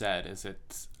you just said is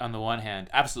it's, on the one hand,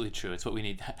 absolutely true. It's what we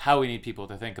need, how we need people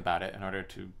to think about it in order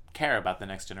to care about the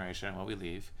next generation and what we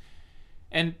leave.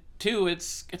 And two,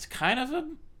 it's kind of a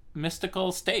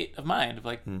mystical state of mind of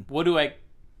like, what do I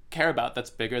care about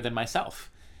that's bigger than myself?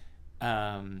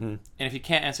 And if you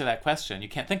can't answer that question, you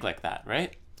can't think like that,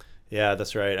 right? Yeah,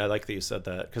 that's right. I like that you said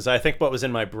that, because I think what was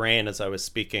in my brain as I was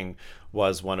speaking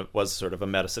was sort of a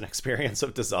medicine experience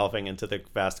of dissolving into the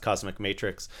vast cosmic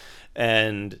matrix.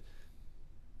 And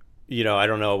I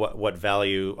don't know what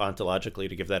value ontologically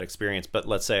to give that experience, but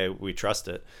let's say we trust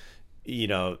it.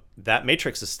 That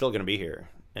matrix is still going to be here,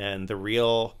 and the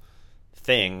real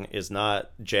thing is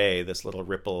not J, this little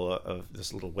ripple of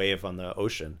this little wave on the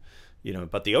ocean,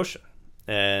 but the ocean.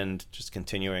 And just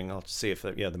continuing, I'll see if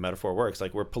the metaphor works.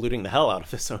 Like, we're polluting the hell out of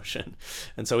this ocean,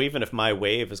 and so even if my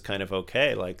wave is kind of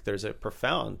okay, like there's a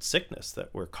profound sickness that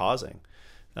we're causing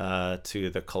to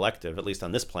the collective, at least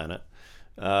on this planet.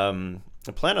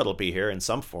 The planet will be here in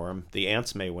some form. The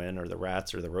ants may win, or the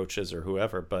rats, or the roaches, or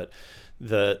whoever. But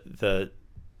the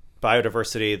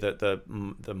biodiversity,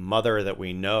 the mother that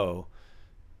we know,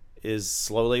 is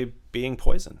slowly being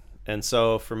poisoned. And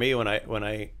so for me, when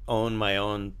I own my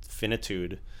own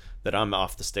finitude, that I'm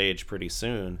off the stage pretty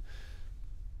soon,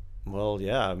 well,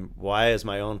 yeah, why is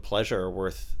my own pleasure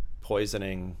worth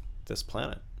poisoning this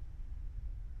planet?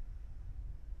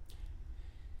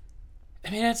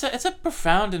 I mean, it's a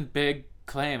profound and big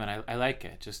claim, and I like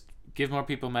it. Just give more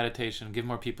people meditation, give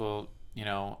more people,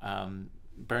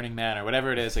 Burning Man or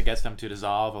whatever it is that gets them to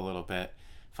dissolve a little bit,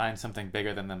 find something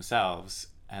bigger than themselves,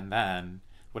 and then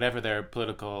whatever their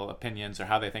political opinions or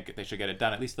how they think they should get it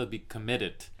done, at least they'll be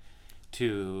committed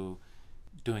to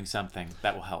doing something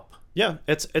that will help. Yeah,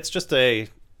 it's just a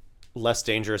less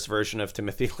dangerous version of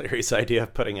Timothy Leary's idea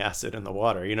of putting acid in the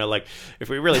water. Like, if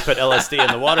we really put LSD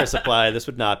in the water supply, this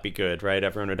would not be good, right?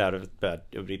 Everyone would out of bed.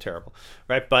 It would be terrible,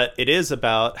 right? But it is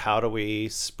about how do we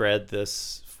spread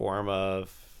this form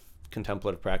of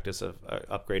contemplative practice of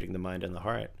upgrading the mind and the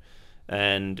heart.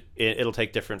 And it'll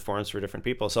take different forms for different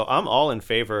people. So I'm all in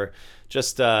favor.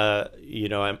 Just, as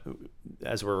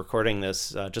we're recording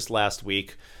this, just last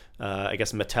week, I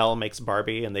guess Mattel makes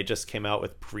Barbie, and they just came out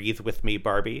with Breathe With Me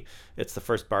Barbie. It's the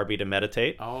first Barbie to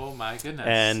meditate. Oh, my goodness.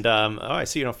 And, I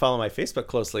see you don't follow my Facebook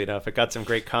closely enough. It got some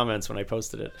great comments when I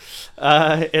posted it.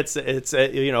 It's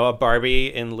a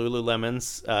Barbie in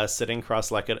Lululemons sitting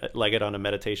cross-legged on a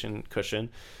meditation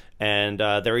cushion. And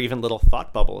there are even little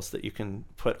thought bubbles that you can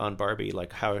put on Barbie,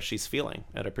 like how she's feeling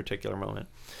at a particular moment.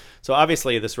 So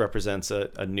obviously this represents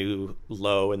a new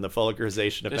low in the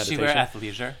vulgarization of meditation. Does she wear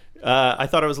athleisure? I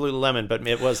thought it was Lululemon, but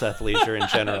it was athleisure in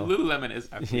general. Lululemon is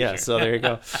athleisure. Yeah, so there you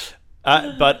go.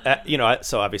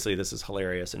 So obviously this is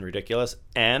hilarious and ridiculous,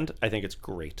 and I think it's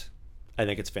great. I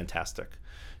think it's fantastic,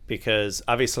 because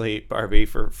obviously Barbie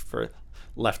for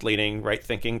left-leaning,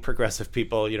 right-thinking, progressive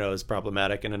people, is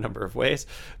problematic in a number of ways.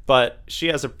 But she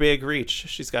has a big reach.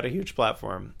 She's got a huge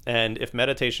platform. And if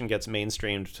meditation gets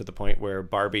mainstreamed to the point where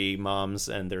Barbie moms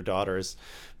and their daughters,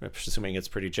 assuming it's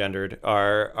pretty gendered,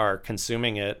 are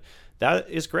consuming it, that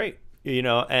is great.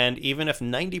 And even if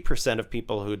 90% of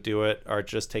people who do it are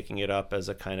just taking it up as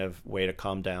a kind of way to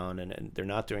calm down and they're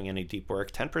not doing any deep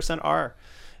work, 10% are.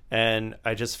 And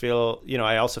I just feel,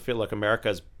 I also feel like America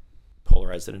is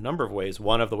polarized in a number of ways.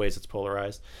 One of the ways it's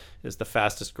polarized is the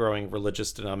fastest growing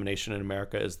religious denomination in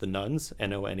America is the nones,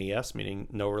 N-O-N-E-S, meaning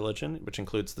no religion, which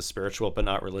includes the spiritual but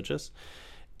not religious.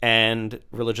 And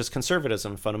religious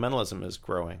conservatism, fundamentalism is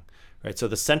growing, right? So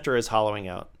the center is hollowing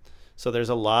out. So there's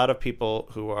a lot of people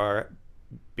who are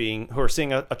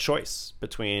seeing a choice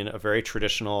between a very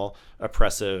traditional,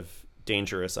 oppressive,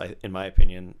 dangerous, in my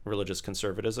opinion, religious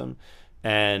conservatism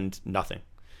and nothing.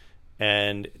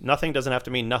 And nothing doesn't have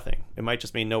to mean nothing. It might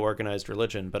just mean no organized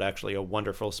religion, but actually a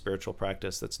wonderful spiritual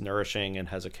practice that's nourishing and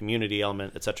has a community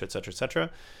element, et cetera, et cetera, et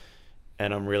cetera.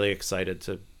 And I'm really excited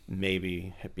to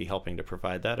maybe be helping to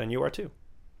provide that, and you are too.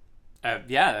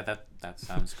 Yeah, that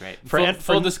sounds great.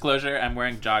 Full disclosure, I'm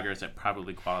wearing joggers that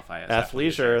probably qualify as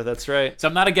athleisure. That's right. So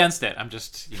I'm not against it. I'm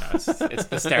just, it's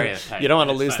the stereotype. You don't want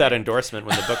to lose that endorsement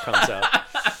when the book comes out.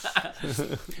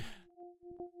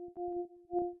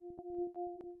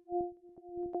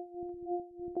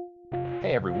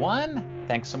 Hey everyone,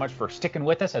 thanks so much for sticking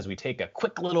with us as we take a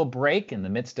quick little break in the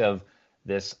midst of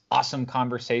this awesome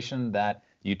conversation that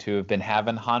you two have been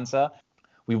having, Hansa.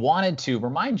 We wanted to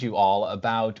remind you all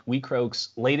about WeCroak's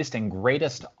latest and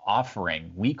greatest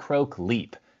offering, WeCroak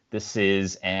Leap. This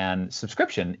is an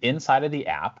subscription inside of the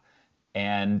app,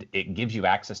 and it gives you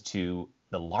access to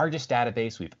the largest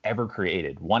database we've ever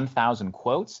created, 1,000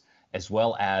 quotes, as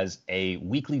well as a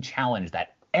weekly challenge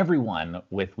that everyone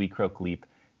with WeCroak Leap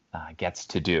gets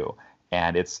to do.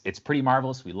 And it's pretty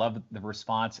marvelous. We love the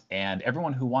response, and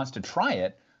everyone who wants to try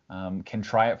it can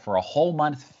try it for a whole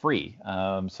month free.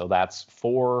 So that's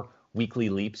 4 weekly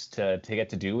leaps to get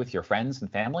to do with your friends and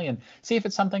family, and see if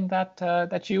it's something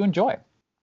that you enjoy.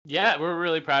 Yeah, we're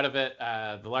really proud of it.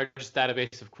 The largest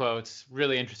database of quotes,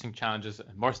 really interesting challenges,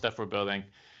 more stuff we're building.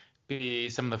 Be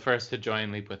some of the first to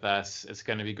join Leap with us. It's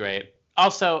going to be great.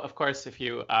 Also, of course, if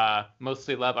you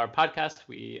mostly love our podcast,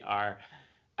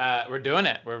 we're doing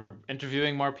it. We're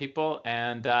interviewing more people,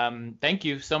 and thank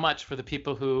you so much for the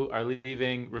people who are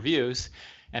leaving reviews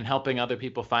and helping other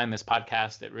people find this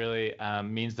podcast. It really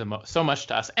means so much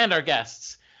to us and our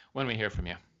guests when we hear from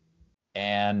you.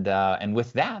 And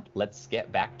with that, let's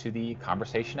get back to the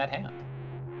conversation at hand.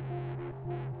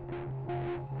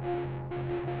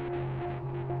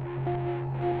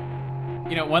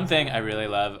 One thing I really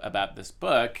love about this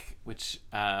book, which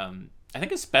I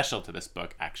think is special to this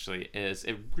book, actually, is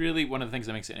it really, one of the things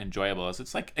that makes it enjoyable is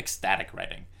it's like ecstatic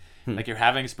writing. Like you're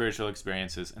having spiritual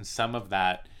experiences, and some of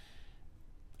that,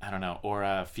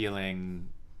 aura, feeling,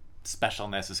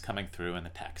 specialness is coming through in the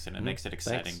text, and it makes it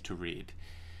exciting to read.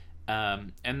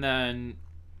 And then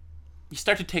you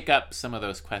start to take up some of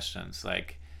those questions,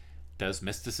 like, does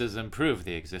mysticism prove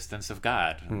the existence of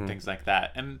God? And things like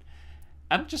that. And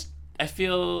I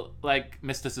feel like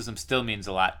mysticism still means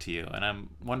a lot to you, and I'm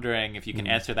wondering if you can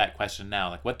answer that question now.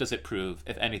 Like, what does it prove,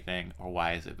 if anything, or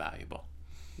why is it valuable?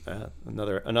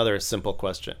 Another simple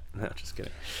question. No, just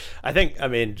kidding. I think,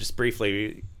 just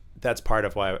briefly, that's part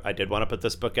of why I did want to put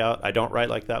this book out. I don't write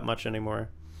like that much anymore.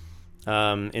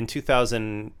 In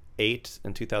 2008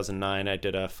 and 2009, I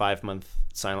did a 5-month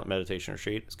silent meditation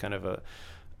retreat. It's kind of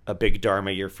a big Dharma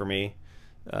year for me.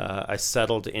 I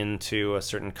settled into a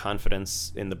certain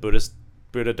confidence in the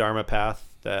Buddha Dharma path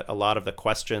that a lot of the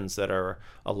questions that are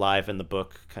alive in the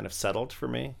book kind of settled for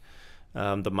me.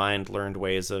 The mind learned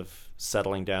ways of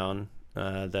settling down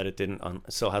that it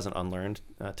still hasn't unlearned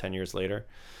 10 years later.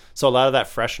 So a lot of that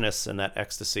freshness and that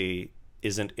ecstasy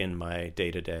isn't in my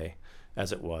day-to-day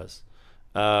as it was.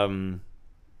 There's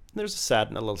a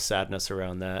little sadness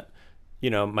around that.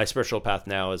 My spiritual path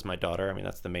now is my daughter.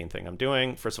 That's the main thing I'm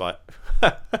doing. First of all,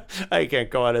 I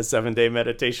can't go on a 7-day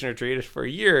meditation retreat for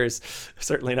years.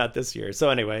 Certainly not this year. So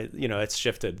anyway, it's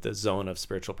shifted. The zone of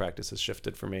spiritual practice has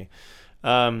shifted for me.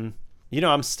 I'm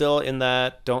still in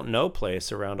that don't know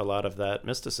place around a lot of that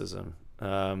mysticism.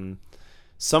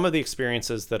 Some of the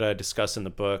experiences that I discuss in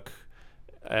the book,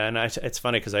 and it's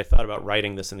funny because I thought about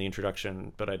writing this in the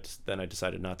introduction, but then I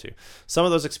decided not to. Some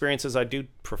of those experiences I do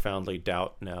profoundly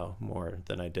doubt now more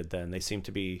than I did then. They seem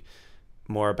to be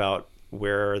more about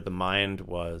where the mind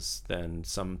was than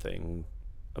something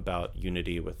about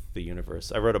unity with the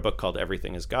universe. I wrote a book called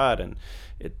Everything is God, and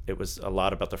it was a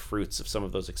lot about the fruits of some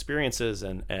of those experiences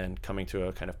and coming to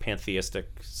a kind of pantheistic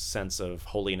sense of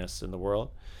holiness in the world.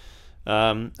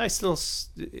 It's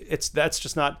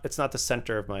not the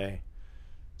center of my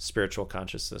spiritual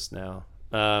consciousness now.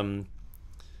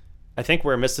 I think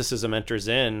where mysticism enters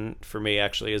in for me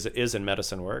actually is in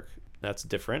medicine work. That's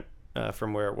different.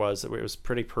 from where it was. It was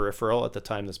pretty peripheral at the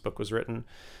time this book was written.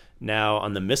 Now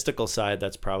on the mystical side,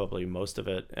 that's probably most of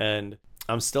it, and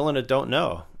I'm still in a don't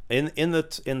know. In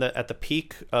the at the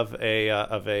peak of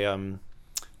a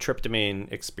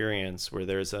tryptamine experience, where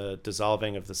there's a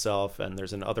dissolving of the self and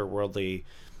there's an otherworldly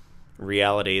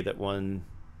reality that one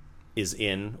is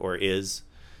in or is,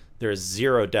 there is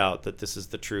zero doubt that this is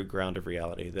the true ground of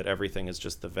reality, that everything is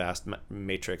just the vast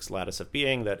matrix lattice of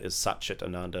being that is Sat Chit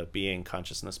Ananda, being,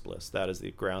 consciousness, bliss. That is the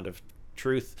ground of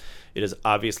truth. It is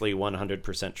obviously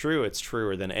 100% true. It's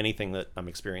truer than anything that I'm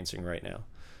experiencing right now.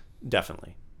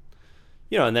 Definitely.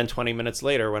 And then 20 minutes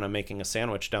later, when I'm making a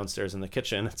sandwich downstairs in the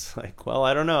kitchen, it's like, well,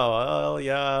 I don't know. Oh,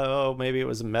 yeah, maybe it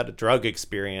was a drug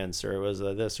experience, or it was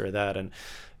this or that. And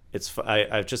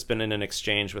I've just been in an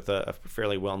exchange with a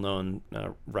fairly well-known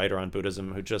writer on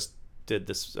Buddhism who just did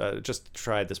this, just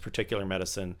tried this particular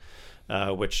medicine,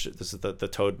 which this is the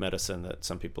toad medicine that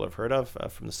some people have heard of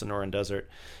from the Sonoran Desert.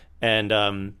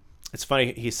 And it's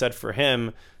funny, he said for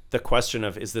him, the question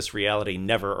of, is this reality,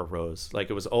 never arose. Like,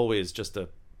 it was always just a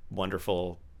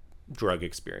wonderful drug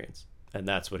experience. And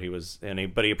that's what he was,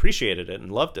 but he appreciated it and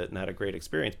loved it and had a great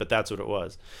experience, but that's what it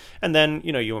was. And then,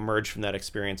 you emerge from that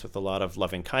experience with a lot of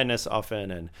loving kindness often,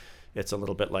 and it's a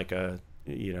little bit like an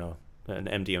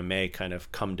MDMA kind of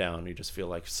come down. You just feel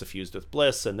like suffused with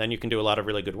bliss, and then you can do a lot of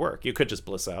really good work. You could just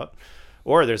bliss out,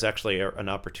 or there's actually an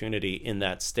opportunity in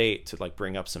that state to like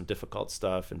bring up some difficult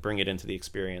stuff and bring it into the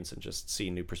experience and just see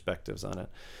new perspectives on it,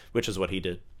 which is what he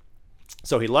did.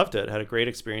 So he loved it, had a great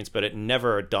experience, but it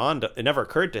never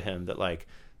occurred to him that like,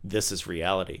 this is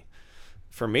reality.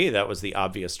 For me, that was the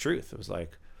obvious truth. It was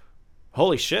like,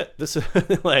 holy shit, this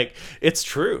is like, it's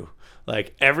true.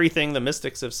 Like, everything the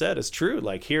mystics have said is true.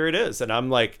 Like, here it is. And I'm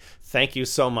like, thank you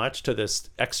so much to this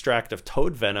extract of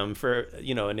toad venom for,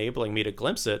 enabling me to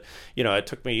glimpse it.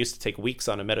 It used to take weeks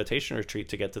on a meditation retreat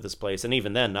to get to this place. And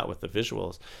even then, not with the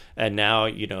visuals. And now,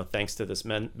 thanks to this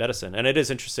medicine. And it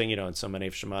is interesting, in so many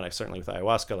of shamanic, certainly with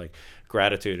ayahuasca, like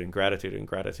gratitude and gratitude and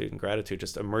gratitude and gratitude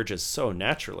just emerges so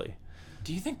naturally.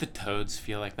 Do you think the toads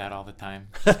feel like that all the time?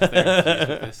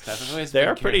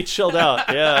 They're pretty chilled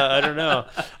out. Yeah, I don't know.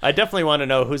 I definitely want to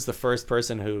know who's the first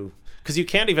person who, because you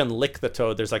can't even lick the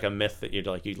toad. There's like a myth that you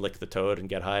lick the toad and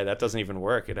get high. That doesn't even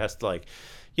work. It has to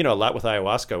a lot with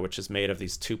ayahuasca, which is made of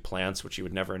these two plants, which you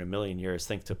would never in a million years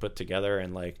think to put together.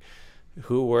 And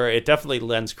it definitely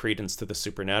lends credence to the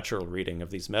supernatural reading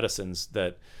of these medicines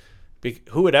that,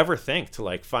 who would ever think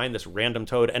to find this random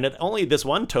toad, and only this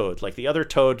one toad, the other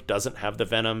toad doesn't have the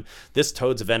venom. This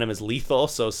toad's venom is lethal,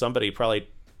 so somebody probably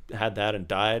had that and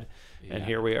died. Yeah. And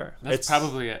here we are. That's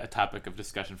probably a topic of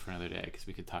discussion for another day, because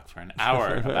we could talk for an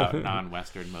hour about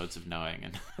non-Western modes of knowing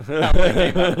and how they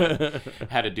came up with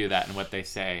how to do that and what they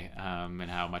say,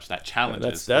 and how much that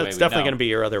challenges. That's definitely going to be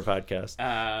your other podcast.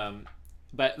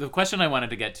 But the question I wanted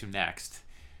to get to next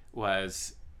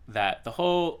was that the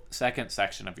whole second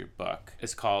section of your book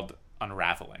is called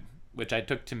Unraveling, which I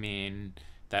took to mean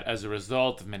that as a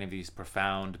result of many of these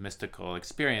profound mystical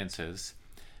experiences,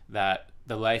 that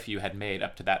the life you had made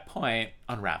up to that point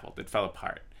unraveled. It fell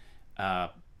apart,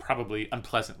 probably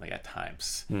unpleasantly at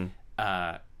times.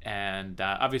 And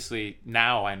obviously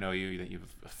now I know you, that you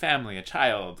have a family, a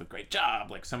child, a great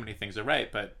job, so many things are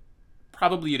right, but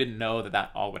probably you didn't know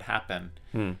that all would happen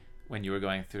when you were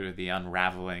going through the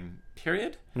unraveling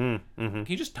period. Can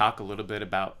you just talk a little bit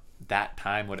about that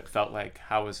time, what it felt like?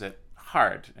 How was it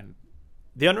hard? And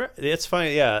it's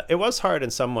funny, yeah. It was hard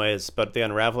in some ways, but the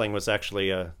unraveling was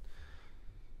actually a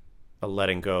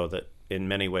letting go that in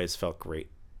many ways felt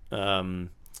great.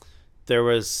 There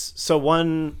was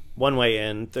one way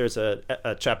in. There's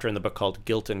a chapter in the book called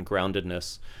Guilt and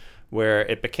Groundedness, where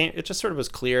it just sort of was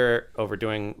clear over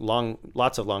doing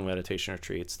lots of long meditation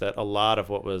retreats that a lot of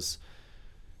what was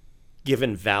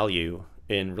given value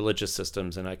in religious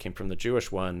systems, and I came from the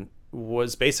Jewish one,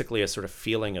 was basically a sort of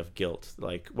feeling of guilt,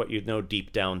 like what you know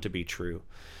deep down to be true.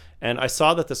 And I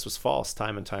saw that this was false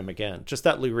time and time again. Just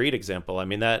that Lou Reed example, I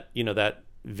mean, that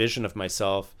vision of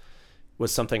myself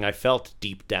was something I felt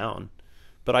deep down,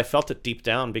 but I felt it deep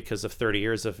down because of 30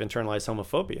 years of internalized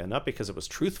homophobia, not because it was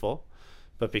truthful,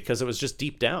 but because it was just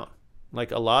deep down.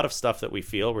 Like, a lot of stuff that we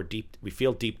feel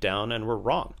deep down, and we're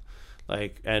wrong,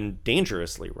 and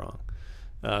dangerously wrong.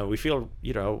 We feel,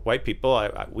 white people,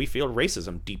 we feel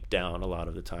racism deep down a lot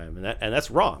of the time, and that's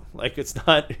wrong. It's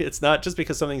not just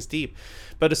because something's deep,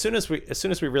 but as soon as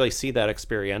we really see that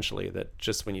experientially, that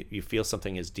just when you feel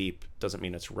something is deep doesn't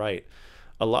mean it's right.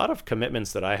 A lot of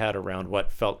commitments that I had around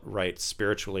what felt right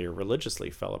spiritually or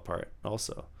religiously fell apart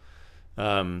also.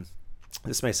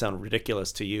 This may sound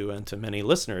ridiculous to you and to many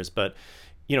listeners, but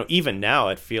even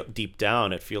now deep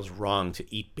down, it feels wrong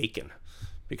to eat bacon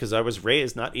because I was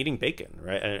raised not eating bacon,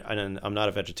 right? And I'm not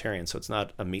a vegetarian, so it's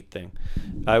not a meat thing.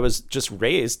 I was just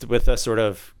raised with a sort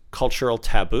of cultural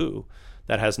taboo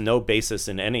that has no basis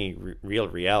in any real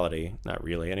reality, not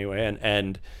really anyway.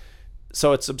 And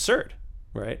so it's absurd,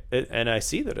 right? And I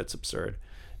see that it's absurd.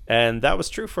 And that was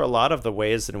true for a lot of the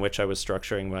ways in which I was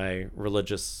structuring my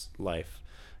religious life.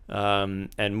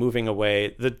 And moving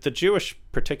away, the Jewish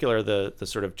particular, the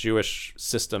sort of Jewish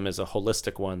system is a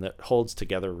holistic one that holds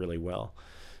together really well.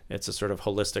 It's a sort of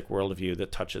holistic worldview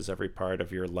that touches every part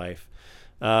of your life.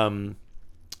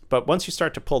 But once you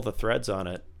start to pull the threads on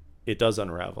it, it does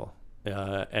unravel.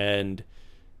 And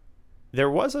there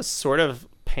was a sort of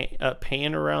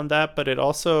pain around that, but it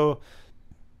also,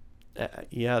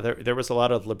 there was a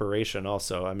lot of liberation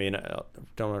also. I mean, I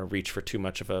don't want to reach for too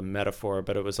much of a metaphor,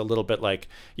 but it was a little bit like,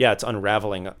 it's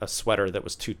unraveling a sweater that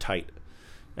was too tight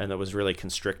and that was really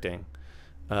constricting.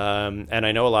 And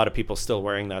I know a lot of people still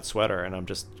wearing that sweater, and I'm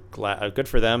just glad. Good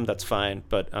for them, that's fine,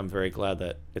 but I'm very glad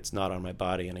that it's not on my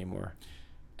body anymore.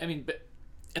 I mean, but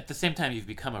at the same time, you've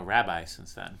become a rabbi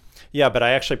since then. Yeah, but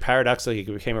I actually paradoxically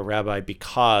became a rabbi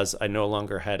because I no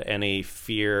longer had any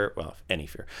fear.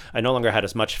 I no longer had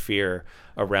as much fear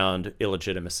around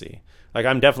illegitimacy. Like,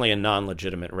 I'm definitely a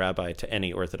non-legitimate rabbi to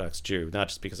any Orthodox Jew, not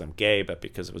just because I'm gay, but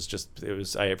because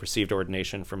I have received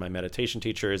ordination from my meditation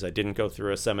teachers. I didn't go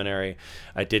through a seminary.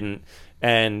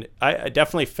 And I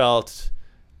definitely felt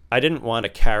I didn't want to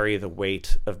carry the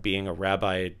weight of being a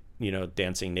rabbi,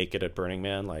 dancing naked at Burning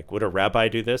Man. Like, would a rabbi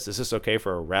do this? Is this okay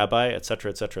for a rabbi? Et cetera,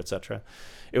 et cetera, et cetera.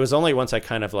 It was only once I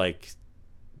kind of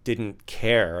didn't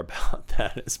care about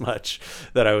that as much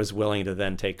that I was willing to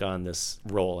then take on this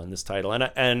role and this title.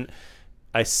 And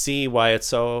I see why it's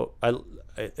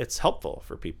helpful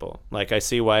for people. Like, I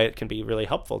see why it can be really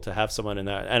helpful to have someone in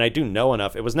that. And I do know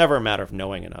enough. It was never a matter of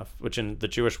knowing enough, which in the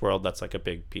Jewish world, that's like a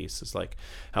big piece. Is like,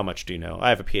 how much do you know? I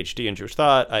have a PhD in Jewish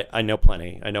thought. I know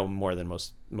plenty. I know more than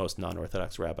most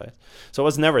non-Orthodox rabbis. So it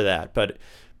was never that. But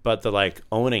the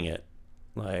owning it,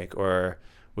 or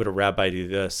would a rabbi do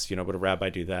this? Would a rabbi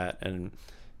do that? And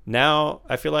now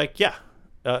I feel like,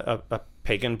 a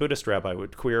pagan Buddhist rabbi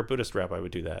queer Buddhist rabbi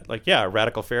would do that. A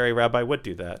radical fairy rabbi would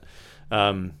do that.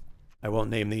 I won't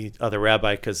name the other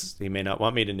rabbi because he may not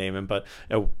want me to name him, but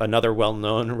another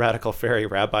well-known radical fairy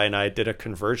rabbi and I did a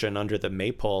conversion under the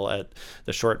maypole at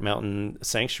the Short Mountain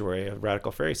Sanctuary, a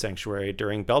radical fairy sanctuary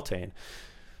during Beltane.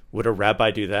 Would a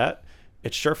rabbi do that?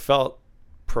 It sure felt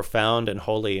profound and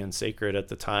holy and sacred at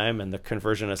the time, and the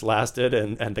conversion has lasted,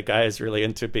 and the guy is really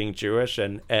into being Jewish,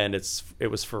 and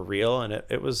it was for real, and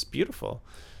it was beautiful.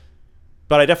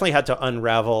 But I definitely had to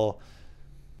unravel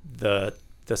the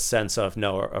sense of,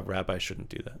 no, a rabbi shouldn't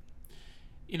do that.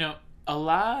 A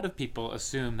lot of people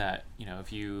assume that,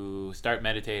 if you start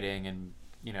meditating and,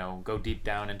 go deep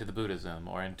down into the Buddhism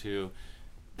or into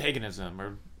paganism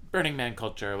or Burning Man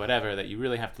culture or whatever, that you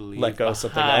really have to let go of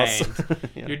something else.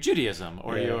 Your Judaism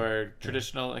or your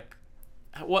traditional,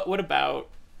 what about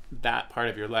that part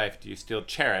of your life do you still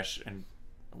cherish, and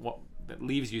what that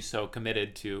leaves you so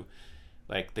committed to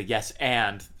the yes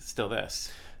and still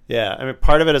this? Yeah, I mean,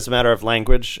 part of it is a matter of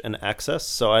language and access.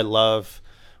 So I love,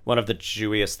 one of the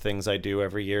Jewiest things I do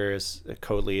every year is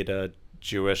co-lead a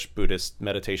Jewish Buddhist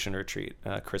meditation retreat,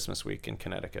 Christmas week in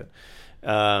Connecticut.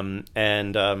 I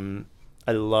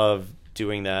love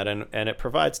doing that. And it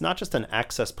provides not just an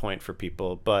access point for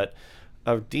people, but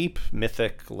a deep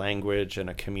mythic language and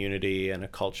a community and a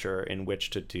culture in which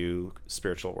to do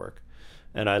spiritual work.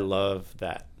 And I love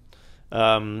that.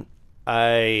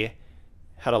 I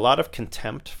had a lot of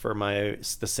contempt for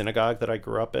the synagogue that I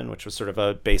grew up in, which was sort of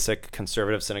a basic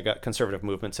conservative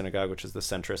movement synagogue, which is the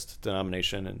centrist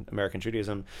denomination in American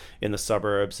Judaism, in the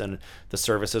suburbs. And the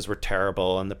services were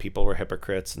terrible, and the people were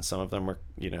hypocrites, and some of them were,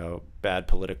 bad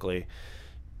politically.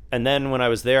 And then when I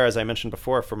was there, as I mentioned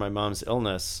before, for my mom's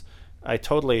illness, I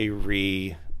totally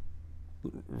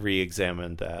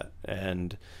re-examined that,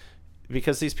 and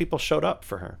because these people showed up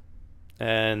for her,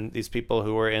 and these people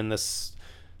who were in this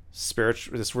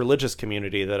religious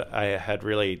community that I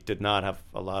did not have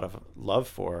a lot of love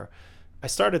for, I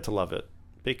started to love it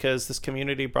because this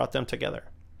community brought them together.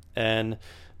 And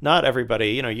not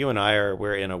everybody, you and I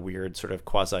we're in a weird sort of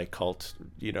quasi-cult,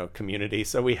 community,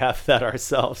 so we have that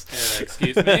ourselves.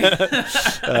 Excuse me.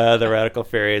 The radical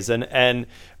fairies,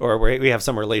 or we have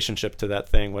some relationship to that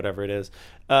thing, whatever it is.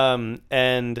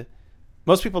 And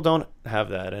most people don't have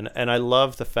that. And I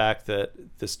love the fact that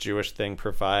this Jewish thing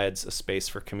provides a space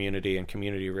for community and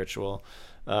community ritual,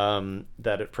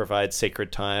 that it provides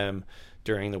sacred time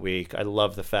during the week. I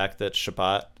love the fact that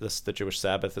Shabbat, the Jewish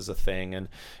Sabbath, is a thing, and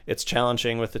it's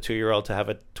challenging with the 2-year-old to have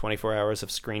a 24 hours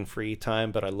of screen-free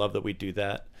time, but I love that we do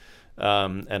that.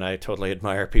 And I totally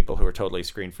admire people who are totally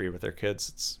screen-free with their kids.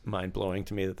 It's mind-blowing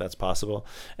to me that that's possible.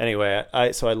 Anyway,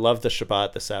 so I love the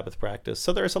Shabbat, the Sabbath practice.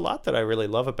 So there's a lot that I really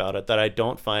love about it that I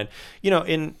don't find,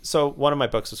 so one of my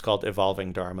books was called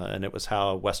Evolving Dharma, and it was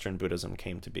how Western Buddhism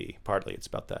came to be. Partly it's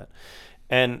about that.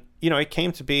 And, it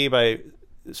came to be by,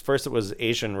 first it was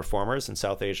Asian reformers in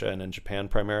South Asia and in Japan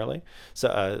primarily.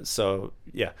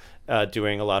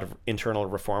 Doing a lot of internal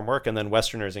reform work, and then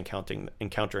Westerners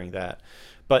encountering that.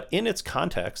 But in its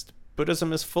context,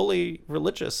 Buddhism is fully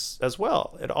religious as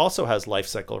well. It also has life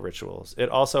cycle rituals. It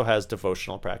also has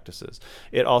devotional practices.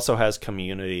 It also has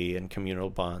community and communal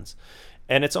bonds.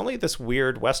 And it's only this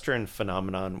weird Western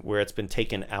phenomenon where it's been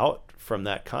taken out from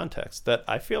that context that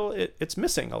I feel it's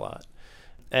missing a lot.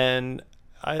 And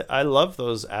I love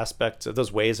those aspects,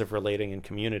 those ways of relating in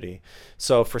community.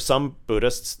 So for some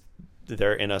Buddhists,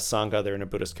 they're in a Sangha, they're in a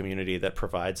Buddhist community that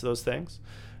provides those things.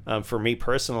 For me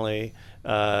personally,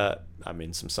 I'm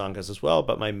in some Sanghas as well,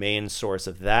 but my main source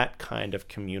of that kind of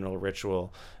communal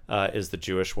ritual is the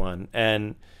Jewish one.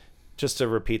 And just to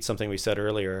repeat something we said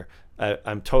earlier,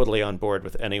 I'm totally on board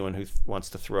with anyone who wants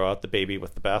to throw out the baby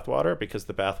with the bathwater, because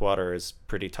the bathwater is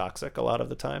pretty toxic a lot of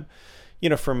the time.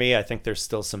 For me, I think there's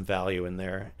still some value in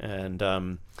there.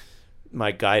 And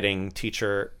my guiding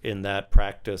teacher in that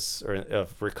practice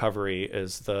of recovery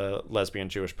is the lesbian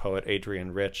Jewish poet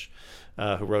Adrienne Rich,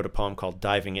 who wrote a poem called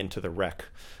Diving into the Wreck,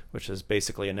 which is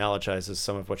basically analogizes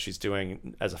some of what she's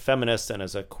doing as a feminist and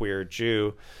as a queer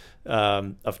Jew,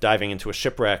 of diving into a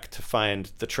shipwreck to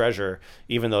find the treasure,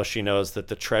 even though she knows that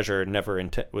the treasure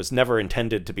was never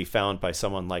intended to be found by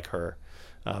someone like her,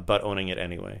 but owning it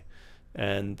anyway.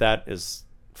 And that is,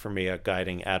 for me, a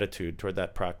guiding attitude toward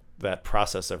that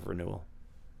process of renewal.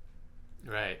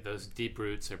 Right. Those deep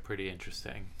roots are pretty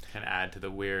interesting and add to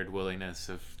the weird willingness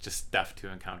of just stuff to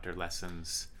encounter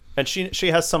lessons. And she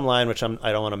has some line, which I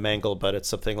don't want to mangle, but it's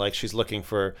something like she's looking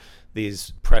for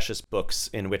these precious books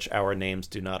in which our names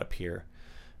do not appear.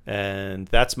 And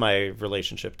that's my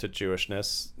relationship to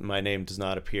Jewishness. My name does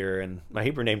not appear, and my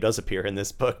Hebrew name does appear in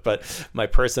this book, but my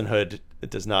personhood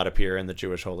does not appear in the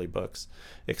Jewish holy books,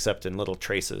 except in Little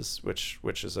Traces,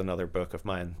 which is another book of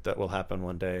mine that will happen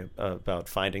one day, about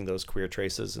finding those queer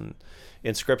traces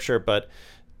in Scripture. But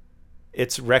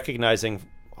it's recognizing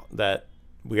that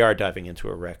we are diving into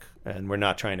a wreck, and we're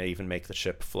not trying to even make the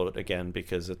ship float again,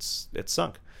 because it's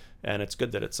sunk, and it's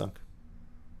good that it's sunk.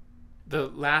 The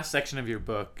last section of your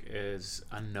book is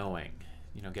unknowing,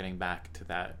 getting back to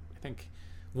that. I think,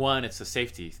 one, it's a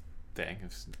safety thing.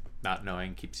 If not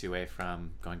knowing keeps you away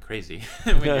from going crazy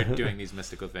when you're doing these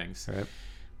mystical things. Right.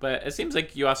 But it seems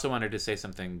like you also wanted to say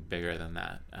something bigger than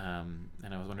that. And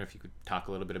I was wondering if you could talk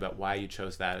a little bit about why you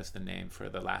chose that as the name for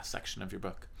the last section of your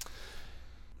book.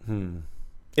 In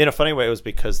a funny way, it was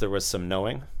because there was some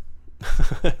knowing.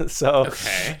 So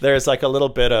okay. There's like a little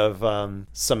bit of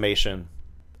summation.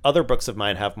 Other books of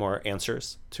mine have more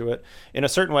answers to it. In a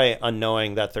certain way,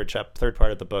 Unknowing, that third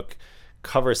part of the book,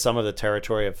 covers some of the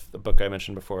territory of the book I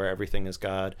mentioned before, Everything is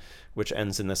God, which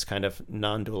ends in this kind of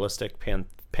non-dualistic,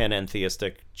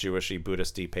 panentheistic, Jewish-y,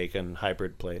 Buddhist-y, pagan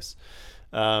hybrid place.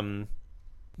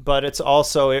 But it's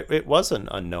also, it was an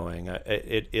unknowing.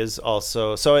 It is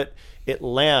also, so it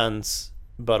lands,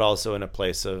 but also in a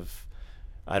place of,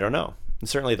 I don't know. And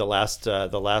certainly the last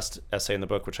essay in the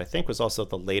book, which I think was also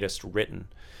the latest written,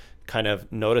 kind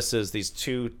of notices these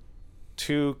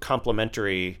two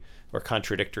complementary or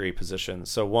contradictory positions.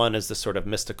 So one is this sort of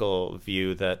mystical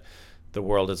view that the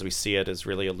world as we see it is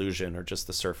really illusion, or just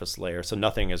the surface layer. So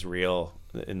nothing is real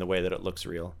in the way that it looks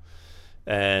real.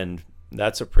 And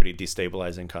that's a pretty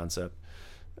destabilizing concept.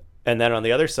 And then on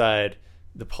the other side,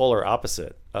 the polar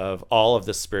opposite of all of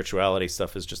this spirituality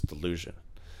stuff is just delusion.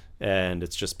 And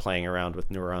it's just playing around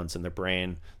with neurons in the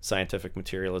brain. Scientific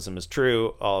materialism is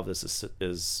true. All of this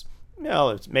is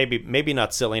it's maybe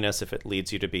not silliness if it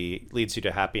leads you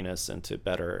to happiness and to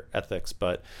better ethics,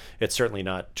 but it's certainly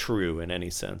not true in any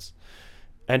sense.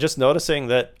 And just noticing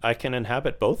that I can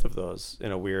inhabit both of those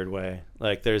in a weird way.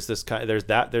 Like there's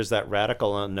that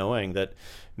radical unknowing that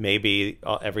maybe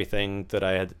everything that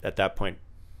I had at that point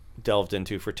delved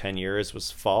into for 10 years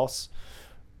was false.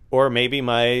 Or maybe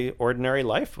my ordinary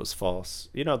life was false.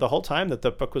 The whole time that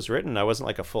the book was written, I wasn't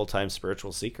like a full-time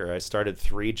spiritual seeker. I started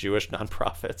 3 Jewish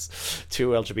nonprofits,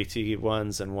 2 LGBT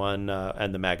ones, and one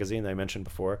and the magazine that I mentioned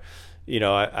before.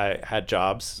 I had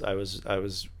jobs. I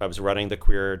was running the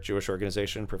queer Jewish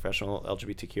organization, professional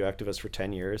LGBTQ activist for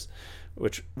 10 years,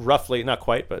 which roughly, not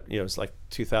quite, but it's like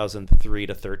 2003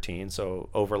 to 13, so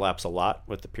overlaps a lot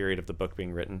with the period of the book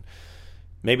being written.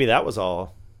 Maybe that was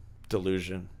all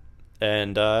delusion,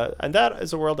 and that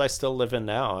is a world I still live in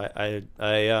now. I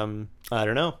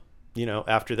don't know.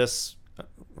 After this,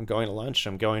 I'm going to lunch,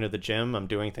 I'm going to the gym, I'm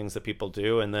doing things that people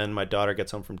do, and then my daughter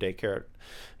gets home from daycare,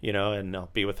 and I'll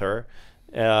be with her.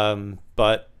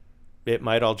 But it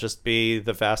might all just be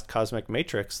the vast cosmic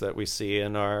matrix that we see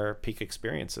in our peak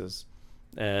experiences.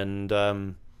 And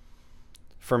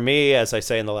for me, as I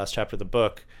say in the last chapter of the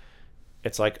book,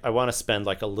 it's like I want to spend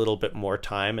like a little bit more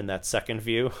time in that second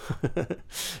view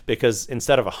because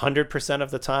instead of 100% of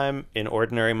the time in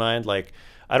ordinary mind, like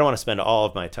I don't want to spend all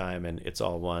of my time and it's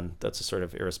all one. That's a sort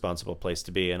of irresponsible place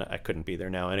to be, and I couldn't be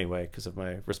there now anyway because of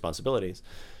my responsibilities.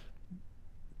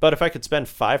 But if I could spend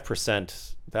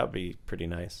 5%, that would be pretty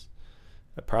nice.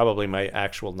 Probably my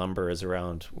actual number is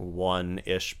around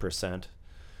 1-ish%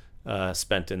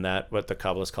 spent in that, what the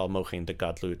Kabbalists call mochin de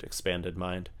gadlut, expanded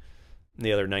mind. And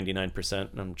the other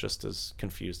 99%, I'm just as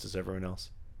confused as everyone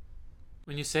else.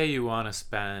 When you say you want to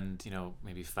spend,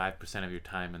 maybe 5% of your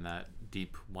time in that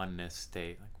deep oneness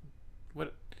state,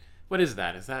 like what is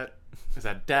that? Is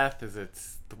that death? Is it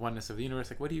the oneness of the universe?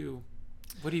 Like what do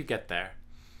you get there?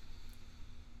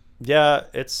 Yeah,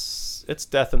 it's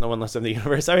death in the oneness of the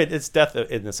universe. I mean, it's death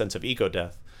in the sense of ego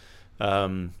death.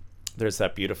 There's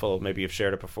that beautiful, maybe you've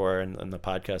shared it before in the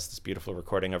podcast, this beautiful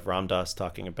recording of Ram Dass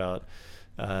talking about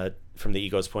from the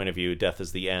ego's point of view, death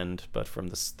is the end, but from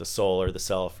the soul or the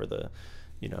self or the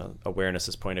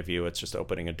awareness's point of view, it's just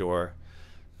opening a door.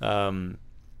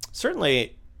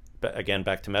 Certainly, again,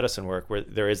 back to medicine work, where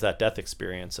there is that death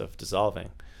experience of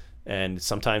dissolving. And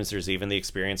sometimes there's even the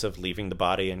experience of leaving the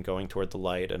body and going toward the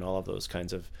light and all of those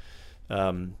kinds of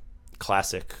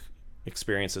classic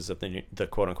experiences of the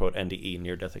quote-unquote NDE,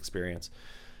 near-death experience.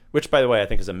 Which, by the way, I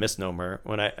think is a misnomer.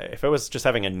 If I was just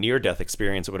having a near-death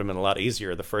experience, it would have been a lot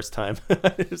easier the first time.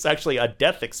 It was actually a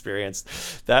death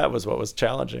experience. That was what was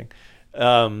challenging.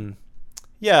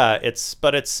 Yeah, it's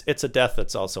a death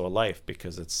that's also a life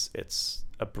because it's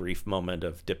a brief moment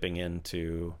of dipping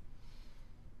into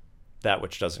that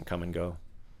which doesn't come and go.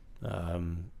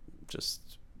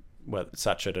 Just what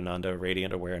Satchidananda,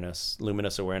 radiant awareness,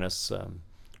 luminous awareness,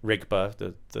 Rigpa,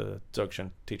 the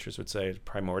Dzogchen teachers would say,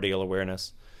 primordial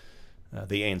awareness.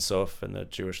 The Ein Sof in the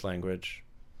Jewish language.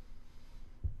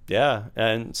 Yeah,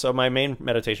 and so my main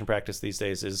meditation practice these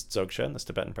days is Dzogchen, this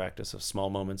Tibetan practice of small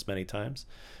moments many times.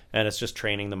 And it's just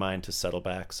training the mind to settle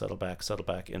back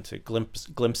into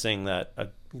glimpsing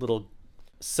that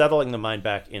settling the mind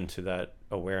back into that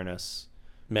awareness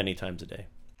many times a day.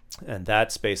 And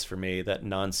that space for me, that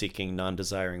non-seeking,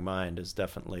 non-desiring mind is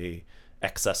definitely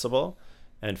accessible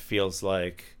and feels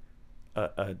like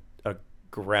a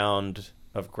ground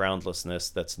of groundlessness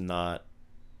that's not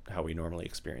how we normally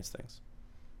experience things.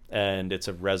 And it's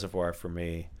a reservoir for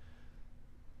me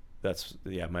that's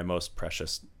my most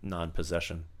precious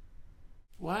non-possession.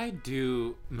 Why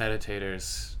do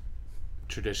meditators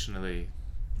traditionally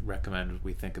recommend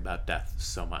we think about death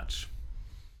so much?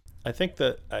 I think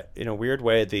that in a weird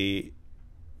way the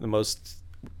most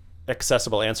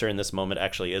accessible answer in this moment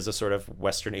actually is a sort of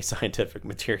Westerny scientific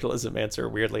materialism answer,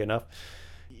 weirdly enough.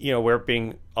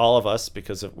 All of us,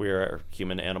 because we're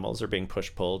human animals, are being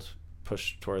pushed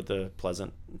toward the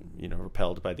pleasant,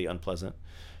 repelled by the unpleasant,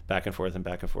 back and forth,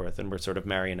 and we're sort of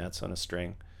marionettes on a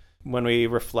string. When we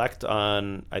reflect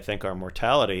on, I think, our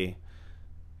mortality,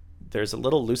 there's a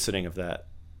little loosening of that,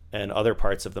 and other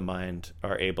parts of the mind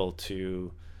are able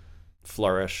to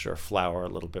flourish or flower a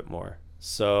little bit more.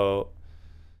 So,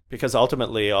 because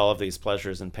ultimately all of these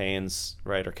pleasures and pains,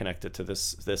 right, are connected to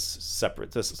this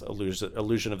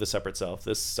illusion of the separate self,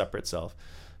 this separate self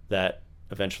that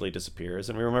eventually disappears,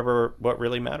 and we remember what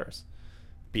really matters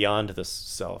beyond this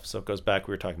self. So it goes back,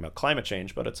 we were talking about climate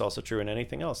change, but it's also true in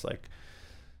anything else, like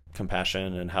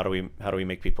compassion, and how do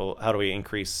we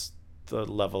increase the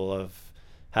level of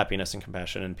happiness and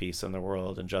compassion and peace in the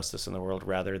world and justice in the world,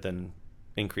 rather than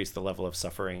increase the level of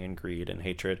suffering and greed and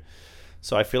hatred.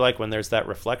 So I feel like when there's that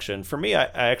reflection, for me, I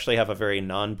actually have a very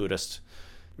non-Buddhist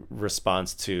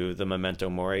response to the memento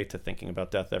mori, to thinking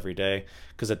about death every day,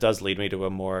 because it does lead me to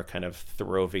a more kind of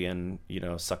Thoreauvian,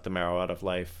 suck the marrow out of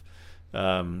life,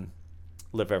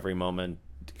 live every moment,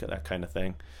 that kind of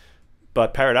thing.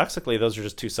 But paradoxically, those are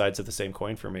just two sides of the same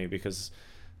coin for me, because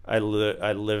I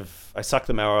suck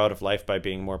the marrow out of life by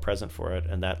being more present for it,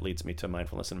 and that leads me to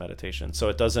mindfulness and meditation.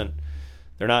 So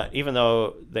they're not, even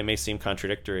though they may seem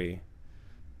contradictory,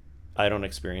 I don't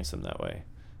experience them that way.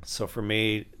 So for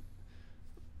me,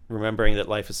 remembering that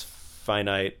life is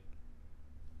finite,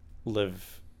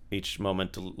 live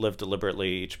deliberately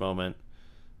each moment,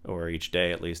 or each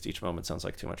day at least. Each moment sounds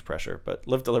like too much pressure, but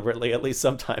live deliberately at least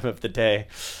some time of the day.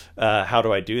 How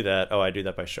do I do that? Oh, I do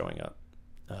that by showing up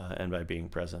and by being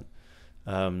present.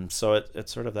 So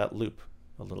it's sort of that loop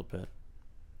a little bit.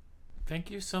 Thank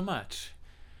you so much.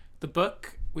 The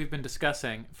book we've been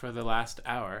discussing for the last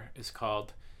hour is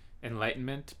called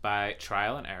Enlightenment by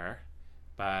Trial and Error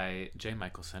by Jay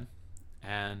Michaelson.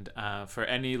 And for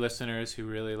any listeners who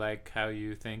really like how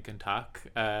you think and talk,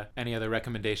 any other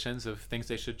recommendations of things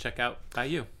they should check out by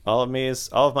you? All of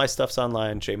my stuff's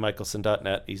online,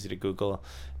 jmichaelson.net, easy to Google.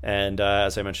 And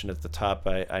as I mentioned at the top,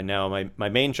 I now my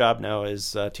main job now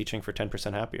is teaching for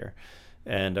 10% Happier.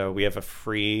 And we have a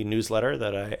free newsletter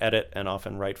that I edit and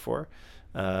often write for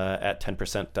at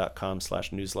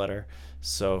 10percent.com/newsletter.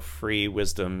 So free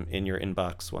wisdom in your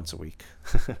inbox once a week.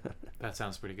 That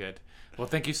sounds pretty good. Well,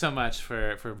 thank you so much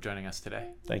for joining us today.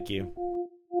 Thank you.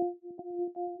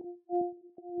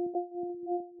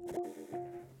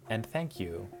 And thank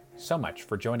you so much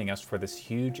for joining us for this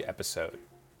huge episode.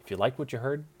 If you like what you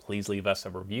heard, please leave us a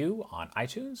review on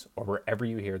iTunes or wherever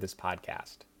you hear this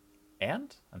podcast.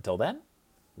 And until then,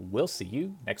 we'll see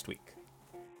you next week.